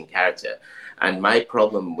creating character. And my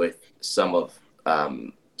problem with some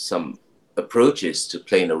approaches to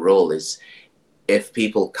playing a role is, if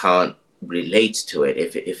people can't relate to it,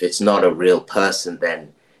 if it's not a real person,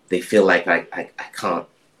 then they feel like I can't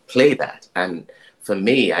play that. And for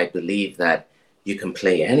me, I believe that you can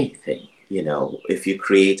play anything, if you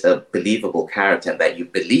create a believable character and that you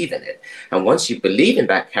believe in it. And once you believe in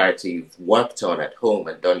that character you've worked on at home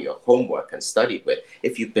and done your homework and studied with,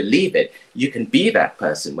 if you believe it, you can be that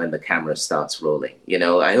person when the camera starts rolling.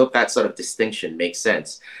 I hope that sort of distinction makes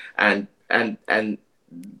sense. And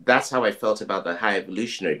that's how I felt about the High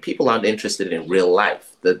Evolutionary. People aren't interested in real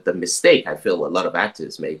life. The mistake I feel a lot of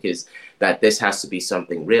actors make is that this has to be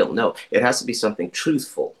something real. No, it has to be something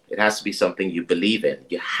truthful. It has to be something you believe in.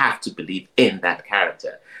 You have to believe in that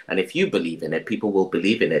character. And if you believe in it, people will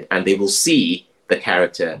believe in it, and they will see the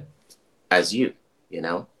character as you, you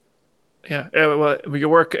know? Yeah, well, your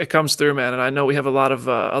work, it comes through, man, and I know we have a lot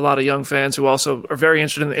of young fans who also are very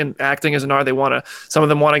interested in acting as an art. Some of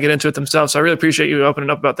them want to get into it themselves. So I really appreciate you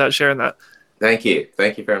opening up about that, sharing that. Thank you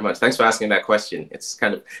very much. Thanks for asking that question. It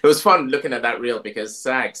was fun looking at that reel because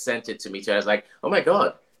SAG sent it to me too. I was like, oh my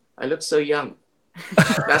god, I look so young.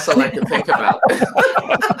 That's all I could think about.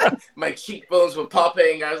 My cheekbones were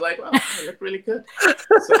popping. I was like, well, I look really good.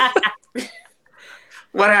 So,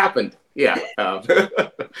 what happened? Yeah.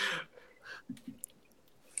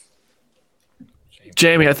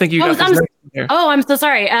 Jamie, I think you got this here. Oh, I'm so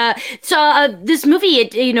sorry. This movie,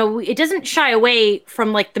 it doesn't shy away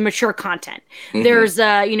from like the mature content. Mm-hmm.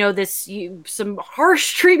 There's, some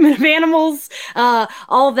harsh treatment of animals,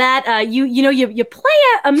 all that. You play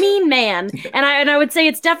a mean man, and I would say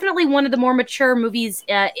it's definitely one of the more mature movies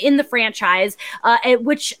in the franchise,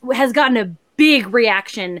 which has gotten a big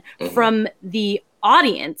reaction from the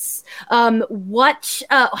audience. How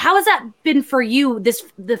has that been for you?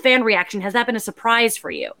 The fan reaction, has that been a surprise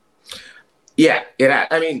for you? Yeah,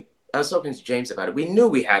 I mean, I was talking to James about it. We knew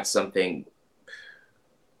we had something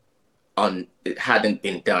it hadn't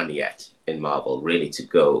been done yet in Marvel, really, to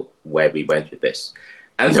go where we went with this.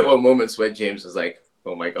 And there were moments where James was like,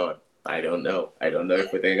 oh my god, I don't know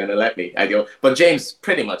if they're gonna let me. But James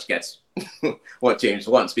pretty much gets what James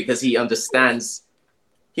wants, because he understands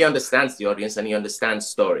the audience and he understands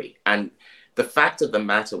story. And the fact of the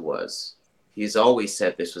matter was, he's always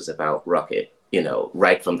said this was about Rocket,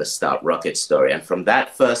 right from the start, Rocket's story. And from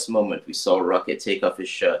that first moment, we saw Rocket take off his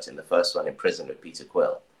shirt in the first one in prison with Peter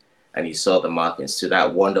Quill. And you saw the markings, to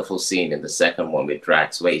that wonderful scene in the second one with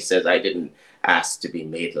Drax, where he says, I didn't ask to be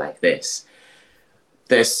made like this.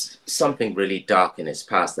 There's something really dark in his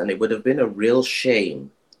past, and it would have been a real shame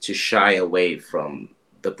to shy away from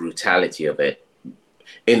the brutality of it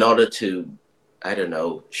in order to, I don't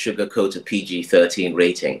know, sugarcoat a PG-13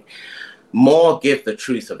 rating. More give the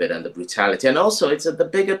truth of it and the brutality. And also, it's the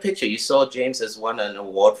bigger picture. You saw James has won an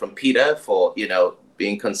award from PETA for,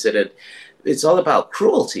 being considered. It's all about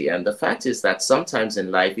cruelty. And the fact is that sometimes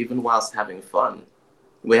in life, even whilst having fun,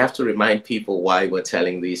 we have to remind people why we're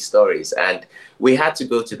telling these stories. And we had to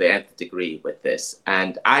go to the nth degree with this.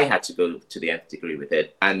 And I had to go to the nth degree with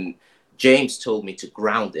it. And James told me to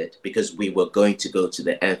ground it because we were going to go to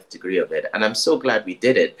the nth degree of it. And I'm so glad we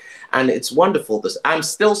did it. And it's wonderful. I'm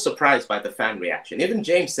still surprised by the fan reaction. Even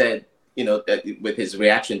James said, with his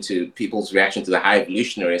reaction to people's reaction to the High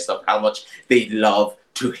Evolutionary and stuff, how much they love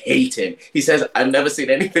to hate him. He says, I've never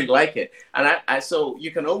seen anything like it. And so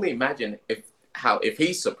you can only imagine if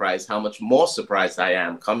he's surprised, how much more surprised I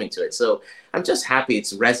am coming to it. So I'm just happy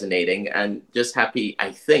it's resonating, and just happy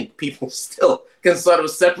I think people still can sort of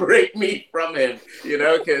separate me from him,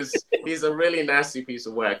 because he's a really nasty piece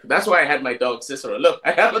of work. That's why I had my dog Cicero. Look,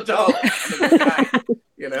 I have a dog.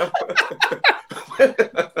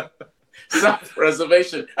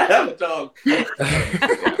 Self-preservation. I have a dog.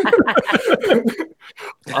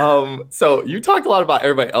 So you talked a lot about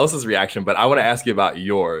everybody else's reaction, but I want to ask you about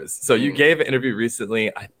yours. So you gave an interview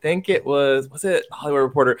recently. I think it was it Hollywood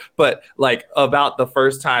Reporter, but like about the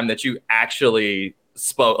first time that you actually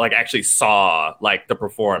spoke, like actually saw like the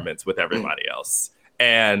performance with everybody else.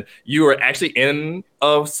 And you were actually in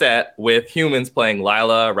a set with humans playing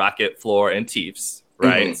Lila, Rocket, Floor, and Teefs.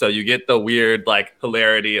 Right. Mm-hmm. So you get the weird, like,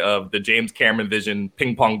 hilarity of the James Cameron vision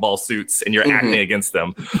ping pong ball suits, and you're acting against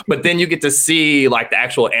them. But then you get to see like the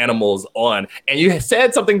actual animals on. And you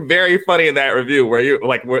said something very funny in that review where you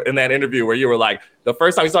in that interview where you were like, the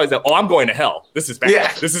first time you saw it, you said, oh, I'm going to hell. This is bad.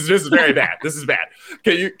 Yeah. This is very bad. This is bad.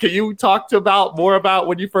 Can you talk more about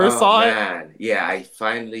when you first saw it? Yeah, I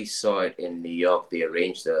finally saw it in New York. They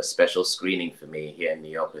arranged a special screening for me here in New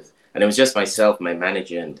York and it was just myself, my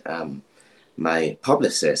manager, and my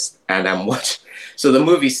publicist, and I'm watching. So the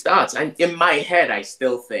movie starts, and in my head, I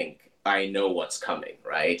still think I know what's coming,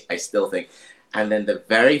 right? I still think. And then the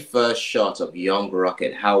very first shot of young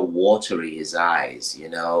Rocket, how watery his eyes,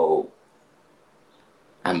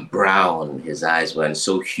 and brown his eyes were, and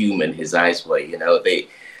so human his eyes were,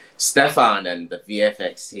 Stefan and the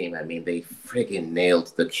VFX team, I mean, they friggin'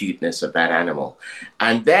 nailed the cuteness of that animal.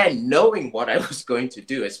 And then knowing what I was going to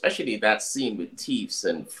do, especially that scene with Teefs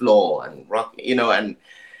and Floor and Rock, and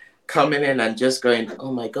coming in and just going,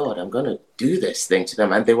 oh my God, I'm going to do this thing to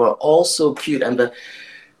them. And they were all so cute. And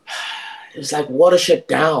it was like Watership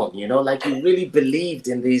Down, you know, like you really believed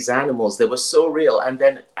in these animals. They were so real. And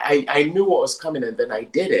then I knew what was coming, and then I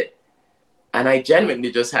did it. And I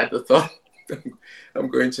genuinely just had the thought, I'm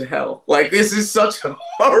going to hell. Like, this is such a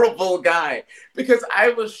horrible guy. Because I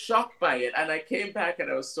was shocked by it. And I came back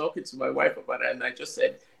and I was talking to my wife about it. And I just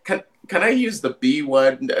said, can I use the B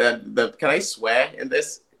word? Can I swear in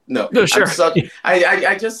this? No, sure.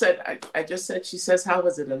 I just said, she says, how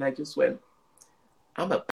was it? And I just went,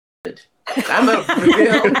 I'm a bastard. I'm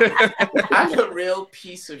a real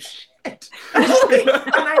piece of shit. And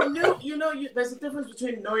I knew, you know, there's a difference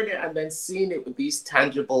between knowing it and then seeing it with these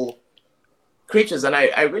tangible creatures. And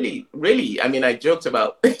I really, I mean, I joked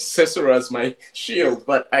about Cicero as my shield,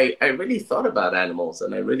 but I really thought about animals,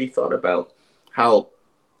 and I really thought about how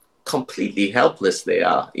completely helpless they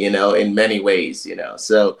are, you know, in many ways, you know.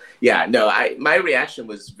 So yeah, no, my reaction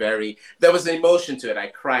was there was an emotion to it. I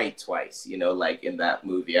cried twice, you know, like in that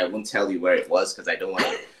movie. I won't tell you where it was because I don't want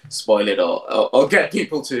to spoil it or get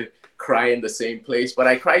people to cry in the same place, but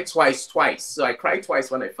I cried twice. So I cried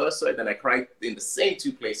twice when I first saw it, then I cried in the same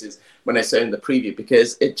two places when I saw it in the preview,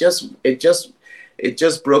 because it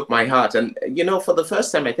just broke my heart. And you know, for the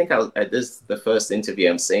first time, I think this is the first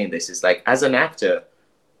interview I'm saying this, is like, as an actor,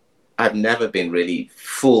 I've never been really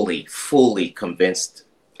fully convinced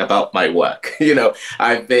about my work. You know,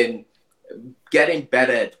 I've been getting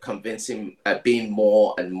better at being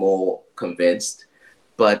more and more convinced,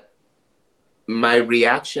 but my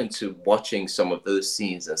reaction to watching some of those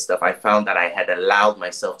scenes and stuff, I found that I had allowed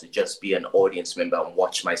myself to just be an audience member and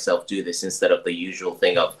watch myself do this instead of the usual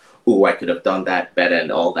thing of, oh, I could have done that better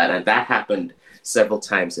and all that. And that happened several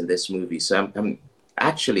times in this movie. So I'm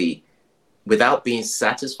actually, without being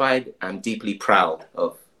satisfied, I'm deeply proud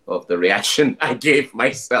of the reaction I gave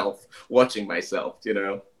myself watching myself, you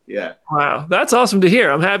know? Yeah. Wow. That's awesome to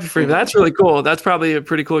hear. I'm happy for you. That's really cool. That's probably a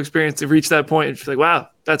pretty cool experience to reach that point. It's like, wow,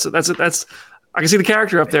 that's I can see the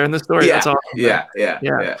character up there in this story. Yeah, that's awesome.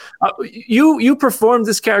 Yeah. You performed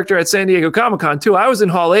this character at San Diego Comic-Con too. I was in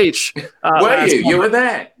Hall H. Were you? You were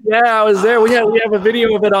there? Yeah, I was there. We have a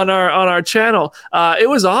video of it on our channel. It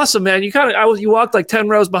was awesome, man. You walked like 10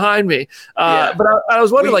 rows behind me. But I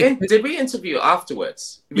was wondering, did we interview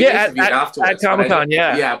afterwards? At Comic-Con.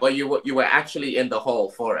 Yeah, but you were actually in the hall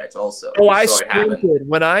for it also. Oh, I sprinted.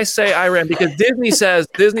 When I say I ran, because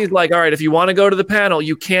Disney's like, all right, if you want to go to the panel,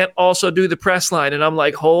 you can't also do the press line. And I'm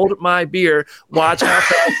like, hold my beer, watch how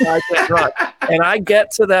fast I can run. And I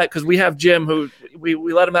get to that because we have Jim, who we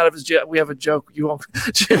let him out of his jet. We have a joke. You won't.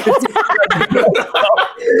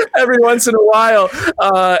 Every once in a while,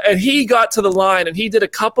 and he got to the line, and he did a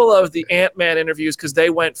couple of the Ant-Man interviews because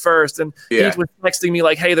they went first, and he was texting me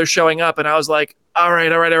like, "Hey, they're showing up," and I was like, all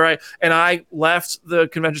right. And I left the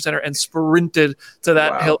convention center and sprinted to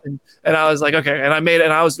that Hilton. And I was like, okay. And I made it.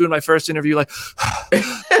 And I was doing my first interview, like,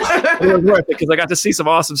 it was worth it because I got to see some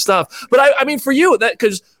awesome stuff. But I mean, for you,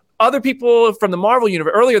 because other people from the Marvel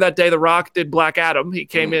universe, earlier that day, The Rock did Black Adam. He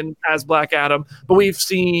came in as Black Adam. But we've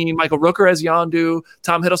seen Michael Rooker as Yondu,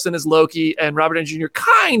 Tom Hiddleston as Loki, and Robert Downey Jr.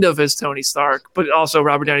 kind of as Tony Stark. But also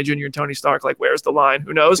Robert Downey Jr. and Tony Stark, like, where's the line?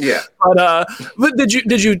 Who knows? Yeah. But did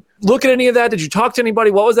you look at any of that? Did you talk to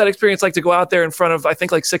anybody? What was that experience like to go out there in front of, I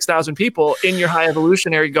think, like 6,000 people in your High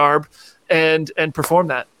Evolutionary garb and perform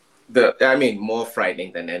that? More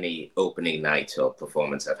frightening than any opening night or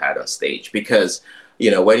performance I've had on stage, because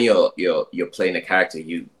when you're playing a character,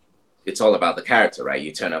 it's all about the character, right?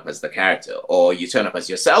 You turn up as the character, or you turn up as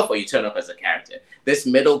yourself, or you turn up as a character. This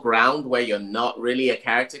middle ground where you're not really a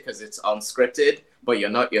character because it's unscripted, but you're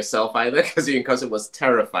not yourself either because it was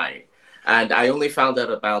terrifying. And I only found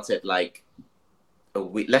out about it like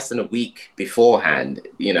less than a week beforehand.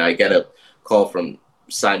 I get a call from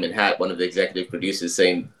Simon Hatt, one of the executive producers,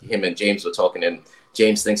 saying him and James were talking, and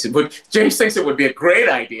James thinks it would be a great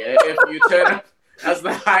idea if you turn up as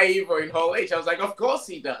the High Evo in Hall H. I was like, of course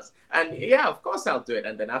he does. And yeah, of course I'll do it.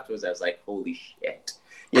 And then afterwards I was like, holy shit.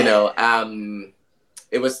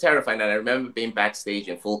 It was terrifying. And I remember being backstage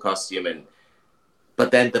in full costume,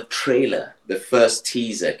 but then the trailer, the first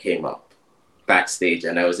teaser came up backstage,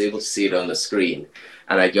 and I was able to see it on the screen.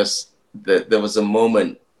 And there was a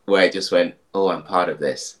moment where I just went, oh, I'm part of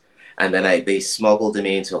this. And then they smuggled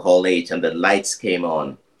me into Hall H, and the lights came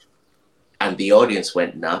on, and the audience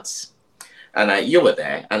went nuts. And you were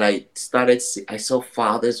there, and I saw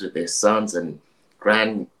fathers with their sons and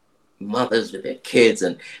grandmothers with their kids,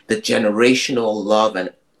 and the generational love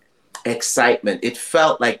and excitement. It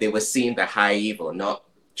felt like they were seeing the High Evo, not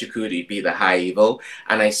Chukwudi be the High Evo.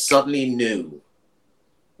 And I suddenly knew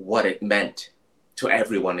what it meant to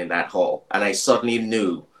everyone in that hall. And I suddenly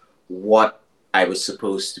knew what I was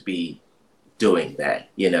supposed to be doing there,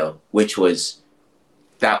 which was,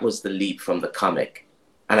 that was the leap from the comic.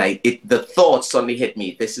 And the thought suddenly hit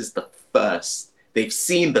me, this is the first, they've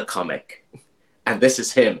seen the comic, and this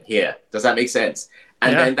is him here. Does that make sense?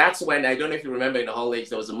 And then that's when, I don't know if you remember in the Hall H,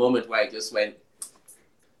 there was a moment where I just went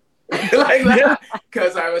like that,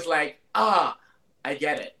 because I was like, I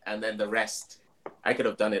get it. And then the rest, I could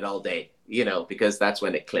have done it all day, because that's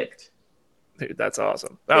when it clicked. Dude, that's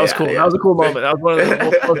awesome. That was cool. That was a cool moment. That was one of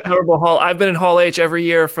the most memorable Hall. I've been in Hall H every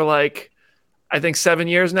year for like, I think 7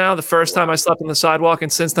 years now. The first time I slept on the sidewalk,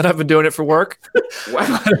 and since then I've been doing it for work.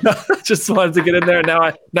 Wow. Just wanted to get in there.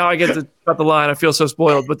 Now I get to cut the line. I feel so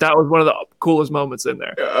spoiled, but that was one of the coolest moments in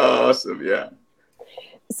there. Awesome. Yeah.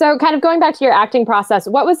 So kind of going back to your acting process,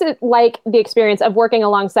 what was it like, the experience of working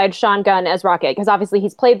alongside Sean Gunn as Rocket? Because obviously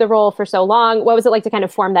he's played the role for so long. What was it like to kind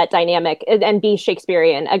of form that dynamic and be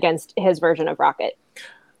Shakespearean against his version of Rocket?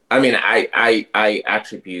 I mean, I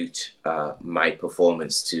attribute my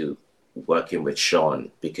performance to working with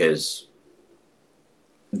Sean, because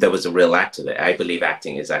there was a real actor there. I believe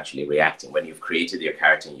acting is actually reacting. When you've created your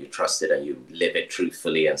character and you trust it and you live it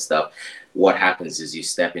truthfully and stuff, what happens is you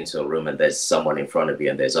step into a room and there's someone in front of you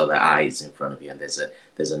and there's other eyes in front of you and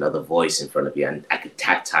there's another voice in front of you, and I could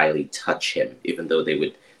tactilely touch him, even though they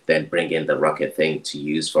would then bring in the Rocket thing to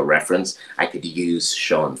use for reference. I could use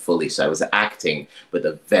Sean fully. So I was acting with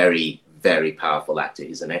a very, very powerful actor.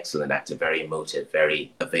 He's an excellent actor, very emotive,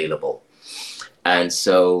 very available. And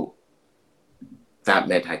so that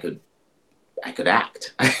meant I could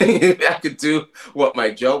act. I could do what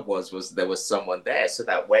my job was there was someone there, so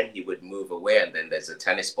that when he would move away and then there's a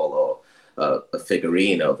tennis ball or a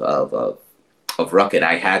figurine of Rocket,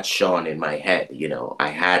 I had Sean in my head, I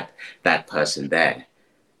had that person there.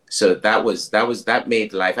 So that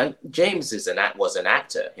made life. And James was an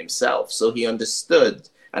actor himself, so he understood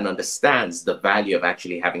and understands the value of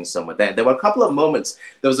actually having someone there. There were a couple of moments.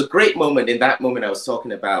 There was a great moment in that moment I was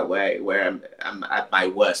talking about where I'm at my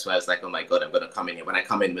worst, where I was like, oh my God, I'm going to come in here. When I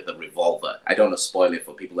come in with a revolver, I don't want to spoil it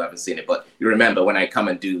for people who haven't seen it, but you remember when I come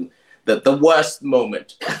and do the worst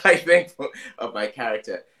moment, I think, of my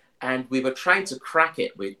character. And we were trying to crack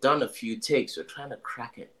it. We'd done a few takes. We were trying to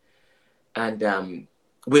crack it. And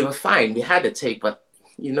we were fine. We had a take, but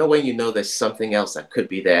when there's something else that could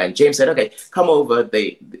be there. And James said, okay, come over.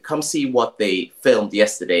 Come see what they filmed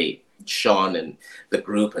yesterday, Sean and the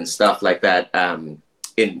group and stuff like that,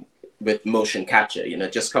 with motion capture,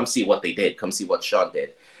 just come see what they did. Come see what Sean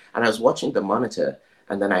did. And I was watching the monitor,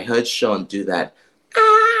 and then I heard Sean do that,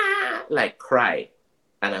 like cry.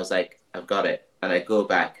 And I was like, I've got it. And I go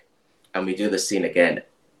back and we do the scene again.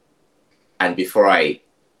 And before I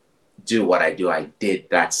do what I do, I did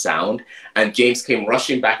that sound, and James came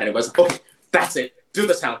rushing back and it was, okay, that's it, do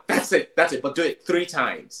the sound, that's it, but do it 3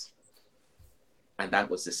 times. And that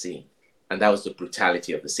was the scene, and that was the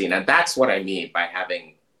brutality of the scene. And that's what I mean by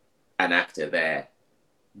having an actor there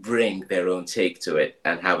bring their own take to it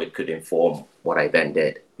and how it could inform what I then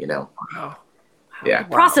did. Wow. Yeah,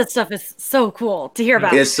 process stuff is so cool to hear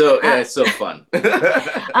about. It's so fun.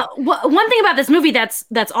 One thing about this movie that's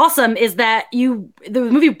awesome is that the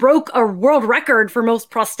movie broke a world record for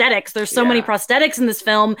most prosthetics. There's so many prosthetics in this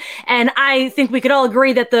film, and I think we could all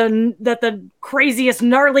agree that the craziest,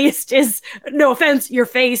 gnarliest is, no offense, your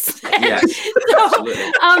face. Yes, so,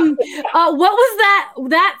 what was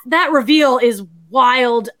that reveal is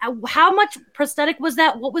wild. How much prosthetic was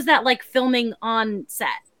that? What was that like filming on set?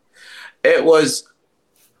 It was,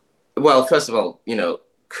 well, first of all,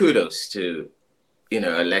 kudos to,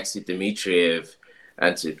 Alexei Dmitriev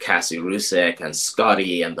and to Cassie Rusek and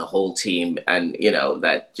Scotty and the whole team. And,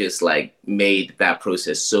 that just like made that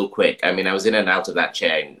process so quick. I mean, I was in and out of that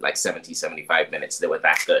chair in like 70, 75 minutes. They were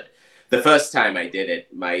that good. The first time I did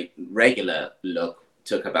it, my regular look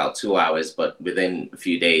took about 2 hours, but within a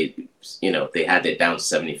few days, they had it down to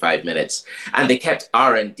 75 minutes, and they kept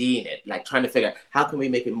R&Ding it, like trying to figure out how can we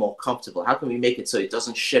make it more comfortable? How can we make it so it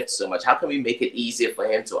doesn't shift so much? How can we make it easier for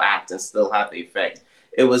him to act and still have the effect?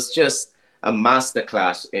 It was just a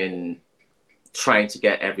masterclass in trying to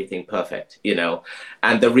get everything perfect,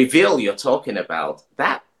 and the reveal you're talking about,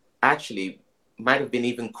 that actually might have been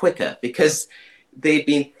even quicker because they'd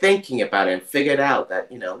been thinking about it and figured out that,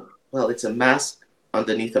 well, it's a mask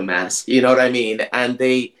underneath a mask, you know what I mean? And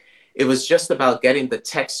it was just about getting the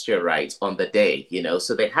texture right on the day,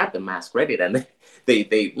 so they had the mask ready, and they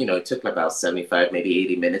it took about 75, maybe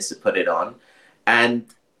 80 minutes to put it on. And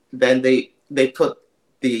then they put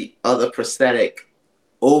the other prosthetic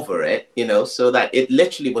over it, so that it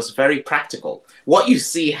literally was very practical. What you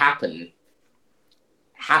see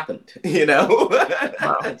happened, you know,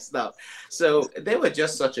 Wow. and stuff. So they were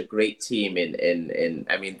just such a great team in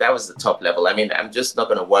I mean, that was the top level. I mean, I'm just not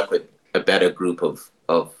going to work with a better group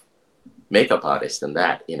of makeup artists than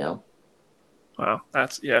that, you know. Wow,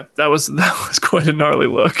 that was quite a gnarly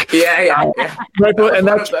look. Yeah. Right, and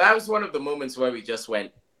that was one of the moments where we just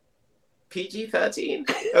went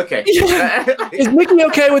PG-13. Okay. is Mickey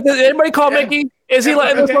okay with this? Anybody call Mickey? Is he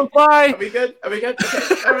letting this one fly? Are we good? Okay.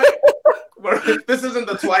 All right. This isn't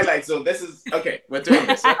the Twilight Zone. This is okay. We're doing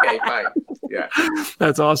this. Okay, fine. Yeah.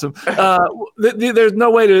 That's awesome. There's no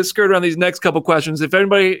way to skirt around these next couple questions. If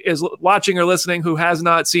anybody is watching or listening who has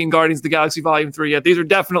not seen Guardians of the Galaxy Volume 3 yet, these are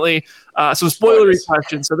definitely some spoilery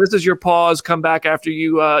questions. So this is your pause. Come back after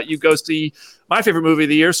you go see my favorite movie of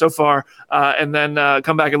the year so far, and then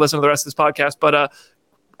come back and listen to the rest of this podcast. But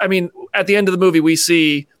I mean, at the end of the movie, we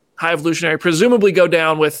see High Evolutionary presumably go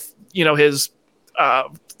down with his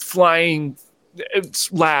flying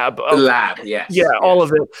lab. All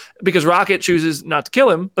of it, because Rocket chooses not to kill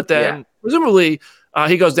him, but then presumably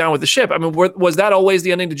he goes down with the ship. I mean, was that always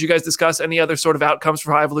the ending? Did you guys discuss any other sort of outcomes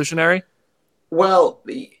for High Evolutionary? Well,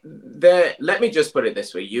 let me just put it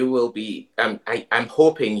this way: you will be. I'm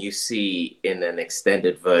hoping you see in an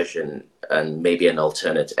extended version and maybe an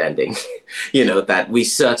alternate ending. That we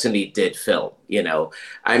certainly did film.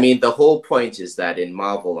 I mean, the whole point is that in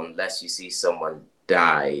Marvel, unless you see someone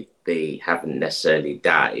die, they haven't necessarily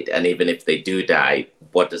died. And even if they do die,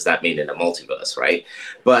 what does that mean in a multiverse, right?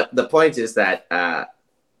 But the point is that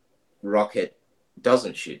Rocket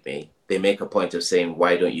doesn't shoot me. They make a point of saying,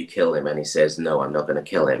 why don't you kill him? And he says, no, I'm not going to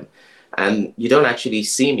kill him. And you don't actually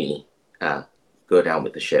see me go down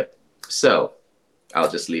with the ship. So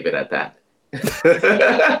I'll just leave it at that.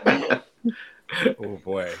 Oh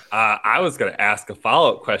boy. I was going to ask a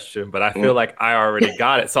follow-up question, but I feel like I already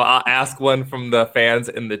got it. So I'll ask one from the fans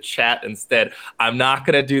in the chat instead. I'm not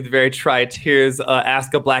going to do the very tried here's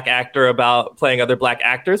ask a black actor about playing other black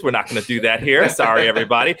actors. We're not going to do that here. Sorry,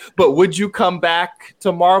 everybody. But would you come back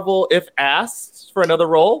to Marvel if asked for another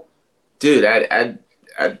role? Dude, I'd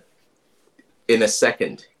in a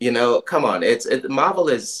second. Come on. Marvel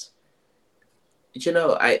is,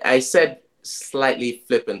 I said slightly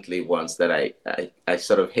flippantly once that I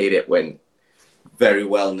sort of hate it when very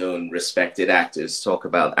well-known, respected actors talk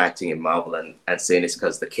about acting in Marvel and saying it's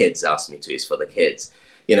because the kids asked me to, it's for the kids,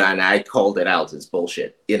 and I called it out as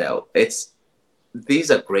bullshit. These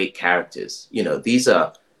are great characters.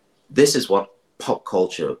 This is what pop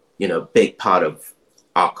culture, big part of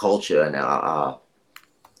our culture and our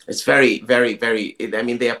it's very, very, very, I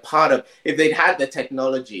mean, they're part of, if they'd had the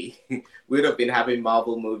technology, we'd have been having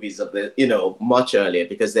Marvel movies of much earlier,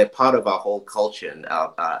 because they're part of our whole culture and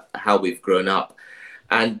how we've grown up.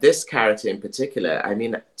 And this character in particular, I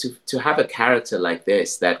mean, to have a character like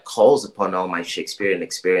this that calls upon all my Shakespearean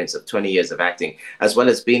experience of 20 years of acting, as well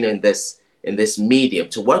as being in this medium,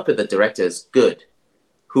 to work with a director as good,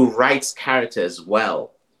 who writes characters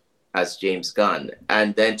well as James Gunn,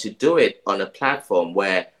 and then to do it on a platform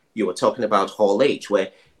where you were talking about Hall H, where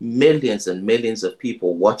millions and millions of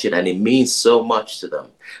people watch it and it means so much to them.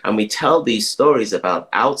 And we tell these stories about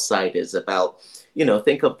outsiders, about,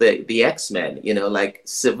 think of the X-Men, like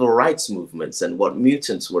civil rights movements and what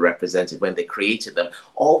mutants were represented when they created them.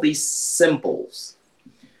 All these symbols,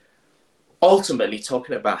 ultimately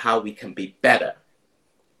talking about how we can be better.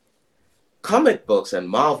 Comic books and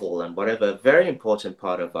Marvel and whatever, very important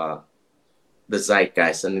part of the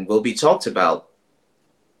zeitgeist, and will be talked about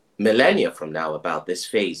millennia from now about this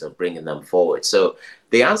phase of bringing them forward. So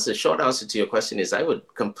the short answer to your question is I would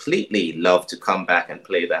completely love to come back and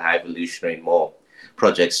play the High Evolutionary in more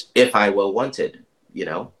projects if I were wanted,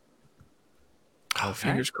 Oh,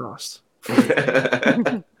 fingers crossed.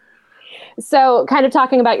 So kind of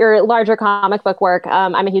talking about your larger comic book work,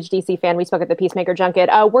 I'm a huge DC fan. We spoke at the Peacemaker Junket.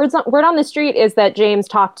 Word on the street is that James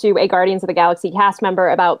talked to a Guardians of the Galaxy cast member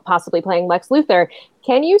about possibly playing Lex Luthor.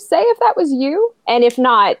 Can you say if that was you? And if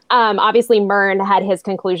not, obviously Myrn had his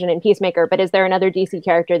conclusion in Peacemaker, but is there another DC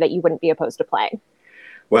character that you wouldn't be opposed to playing?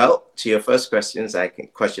 Well, to your first question, I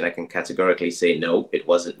can categorically say no, it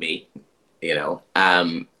wasn't me.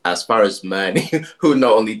 As far as Myrn, who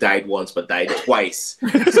not only died once but died twice,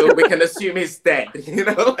 so we can assume he's dead.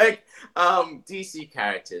 DC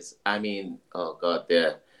characters. I mean, oh god,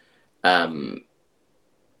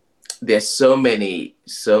 there's so many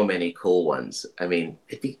cool ones. I mean,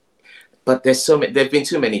 but there's so many. There've been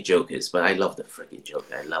too many Jokers, but I love the freaking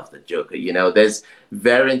Joker. I love the Joker. There's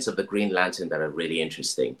variants of the Green Lantern that are really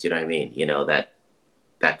interesting. Do you know what I mean?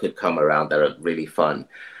 That could come around that are really fun.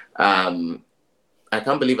 I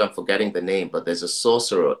can't believe I'm forgetting the name, but there's a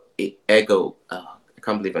sorcerer, Ego. I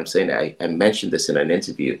can't believe I'm saying it. I mentioned this in an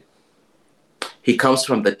interview. He comes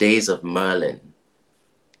from the days of Merlin,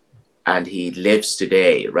 and he lives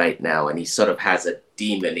today, right now, and he sort of has a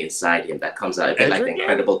demon inside him that comes out a bit like the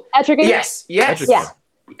Incredible. Etrigan? Yes. Yeah.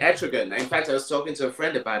 Etrigan. In fact, I was talking to a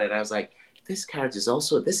friend about it. I was like, this character is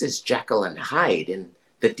this is Jekyll and Hyde in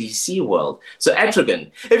the DC world. So Etrigan,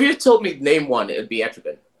 if you told me name one, it would be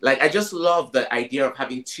Etrigan. Like, I just love the idea of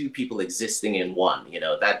having two people existing in one. You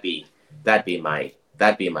know, that'd be my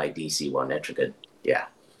DC one, Etrigan. Yeah.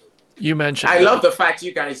 You mentioned. I love the fact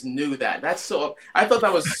you guys knew that. I thought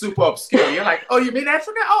that was super obscure. You're like, oh, you mean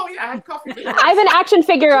Etrigan? Oh, yeah, I had coffee. I have an action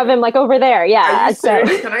figure of him, like, over there. Yeah. Are you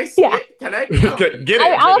serious? Can I see it? Can I? No. Get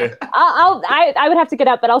it. I would have to get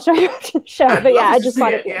up, but I'll show you after the show. But yeah, I just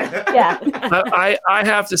wanted. Yeah. I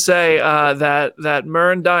have to say that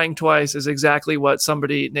Mern dying twice is exactly what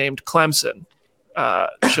somebody named Clemson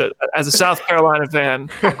should. As a South Carolina fan,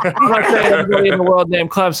 I'm not saying everybody in the world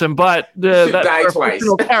named Clemson, but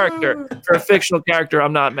for a fictional character,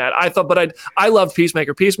 I'm not mad. I loved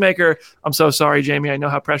Peacemaker. Peacemaker, I'm so sorry, Jamie. I know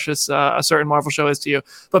how precious a certain Marvel show is to you,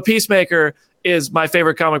 but Peacemaker is my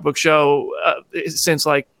favorite comic book show since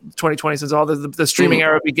like 2020, since all the streaming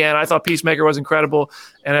era began. I thought Peacemaker was incredible,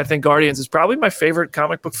 and I think Guardians is probably my favorite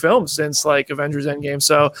comic book film since like Avengers Endgame.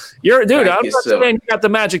 So I'm not saying you got the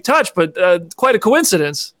magic touch, but quite a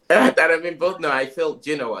coincidence. I feel,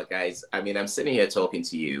 you know what, guys? I mean, I'm sitting here talking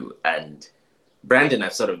to you, and Brandon,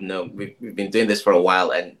 I've sort of known, we've been doing this for a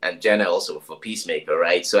while, and Jenna also for Peacemaker,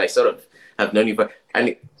 right? So I sort of have known you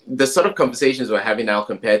and the sort of conversations we're having now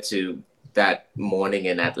compared to that morning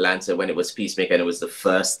in Atlanta when it was Peacemaker and it was the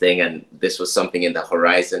first thing and this was something in the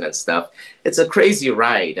horizon and stuff. It's a crazy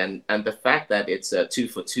ride, and the fact that it's a 2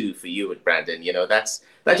 for 2 for you with Brandon, you know, that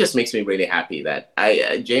just makes me really happy that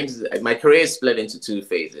my career is split into 2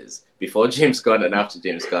 phases, before James Gunn and after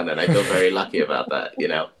James Gunn, and I feel very lucky about that, you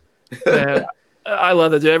know. Man, I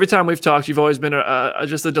love that, dude. Every time we've talked, you've always been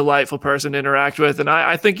just a delightful person to interact with, and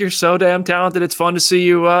I think you're so damn talented. It's fun to see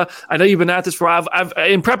you. I know you've been at this for a while.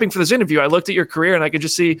 In prepping for this interview, I looked at your career, and I could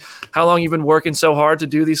just see how long you've been working so hard to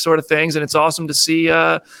do these sort of things, and it's awesome to see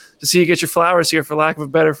you get your flowers here, for lack of a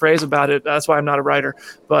better phrase about it. That's why I'm not a writer,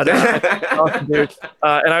 but awesome, dude.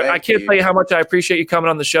 And I can't tell you how much I appreciate you coming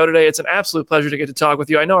on the show today. It's an absolute pleasure to get to talk with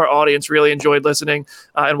you. I know our audience really enjoyed listening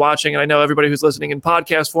and watching, and I know everybody who's listening in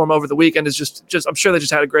podcast form over the weekend is just I'm sure they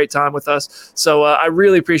just had a great time with us. So I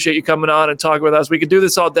really appreciate you coming on and talking with us. We could do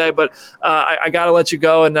this all day, but I got to let you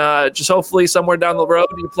go, and just hopefully somewhere down the road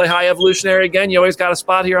you play High Evolutionary again. You always got a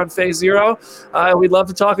spot here on Phase Zero. We'd love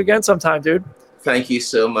to talk again sometime, dude. Thank you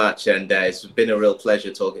so much, and it's been a real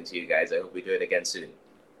pleasure talking to you guys. I hope we do it again soon.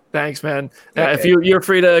 Thanks, man. Okay. If you're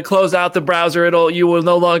free to close out the browser, you will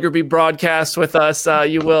no longer be broadcast with us.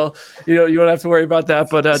 You don't have to worry about that.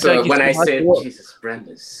 But so thank you when so I much. said, Jesus,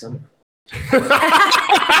 Brenda's son.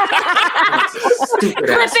 Stupid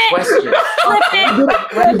ass question.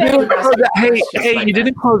 Hey, you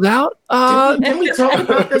didn't close out? Didn't we talk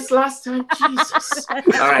about this last time? Jesus. All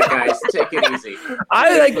right, guys, take it easy.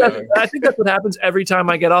 I think that's what happens every time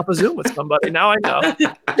I get off a Zoom with somebody. Now I know.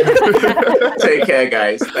 Take care,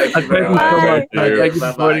 guys. Thank you very much. Thank you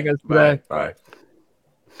for joining us today. Bye.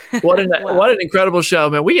 What an incredible show,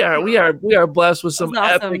 man. We are blessed with some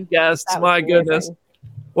epic guests. My goodness.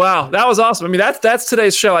 Wow, that was awesome. I mean, that's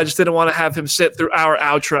today's show. I just didn't want to have him sit through our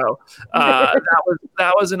outro.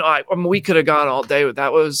 That was we could have gone all day with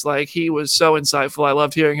that. Was like, he was so insightful. I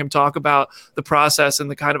loved hearing him talk about the process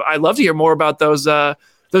and I'd love to hear more about those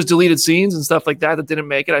deleted scenes and stuff like that didn't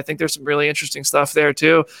make it. I think there's some really interesting stuff there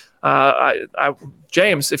too.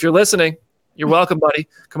 James, if you're listening, you're welcome, buddy.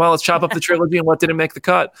 Come on, let's chop up the trilogy and what didn't make the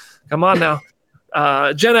cut. Come on now.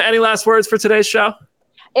 Jenna, any last words for today's show?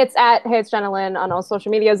 It's at Hey It's Jenna Lynn on all social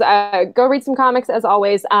medias. Go read some comics as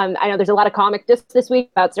always. I know there's a lot of comic discs this week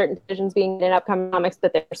about certain divisions being in upcoming comics,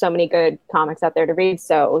 but there's so many good comics out there to read.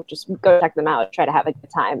 So just go check them out. Try to have a good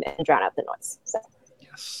time and drown out the noise. So.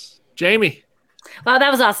 Yes, Jamie. Wow,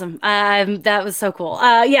 that was awesome. That was so cool.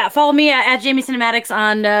 Follow me at Jamie Cinematics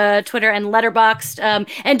on Twitter and Letterboxd.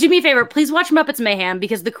 And do me a favor, please watch Muppets Mayhem,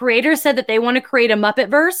 because the creators said that they want to create a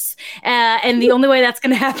Muppet-verse. And the only way that's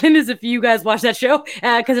going to happen is if you guys watch that show.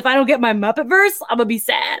 Because if I don't get my Muppet-verse, I'm going to be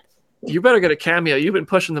sad. You better get a cameo. You've been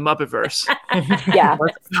pushing the Muppet-verse. Yeah.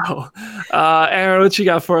 Let's go. Aaron, what you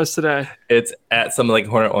got for us today? It's at Something Like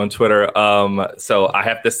Hornet on Twitter. So I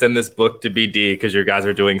have to send this book to BD because you guys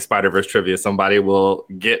are doing Spider-Verse trivia. Somebody will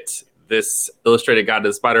get this Illustrated Guide to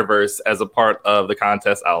the Spider-Verse as a part of the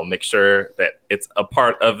contest. I'll make sure that it's a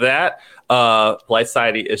part of that. Polite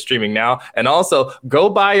Society is streaming now. And also, go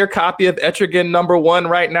buy your copy of Etrigan #1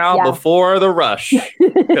 right now before the rush,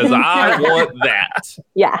 because I want that.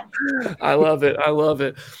 Yeah. I love it.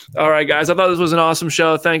 All right, guys. I thought this was an awesome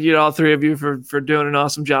show. Thank you to all three of you for doing an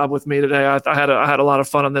awesome job with me today. I had a lot of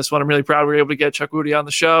fun on this one. I'm really proud we were able to get Chukwudi on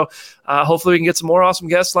the show. Hopefully we can get some more awesome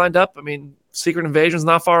guests lined up. I mean, Secret Invasion's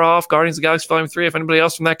not far off. Guardians of the Galaxy Volume 3. If anybody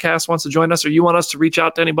else from that cast wants to join us or you want us to reach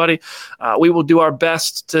out to anybody, we will do our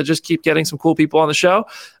best to just keep getting some cool people on the show.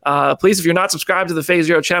 Please, if you're not subscribed to the Phase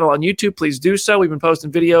Zero channel on YouTube, please do so. We've been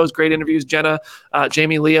posting videos, great interviews. Jenna,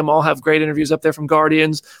 Jamie, Liam all have great interviews up there from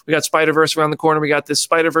Guardians. We got Spider-Verse around the corner. We got this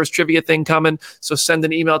Spider-Verse trivia thing coming. So send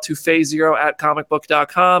an email to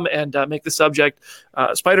phase0@comicbook.com and make the subject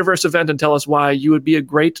Spider-Verse event and tell us why you would be a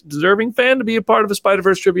great deserving fan to be a part of a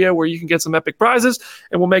Spider-Verse trivia where you can get some epic prizes,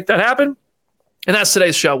 and we'll make that happen. And that's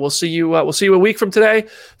today's show. We'll see you a week from today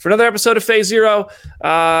for another episode of Phase Zero.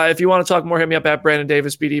 If you want to talk more, hit me up at Brandon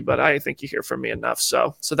Davis BD, but I think you hear from me enough.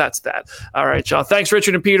 So that's that. All right, y'all. Thanks,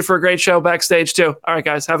 Richard and Peter, for a great show backstage too. All right,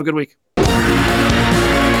 guys. Have a good week.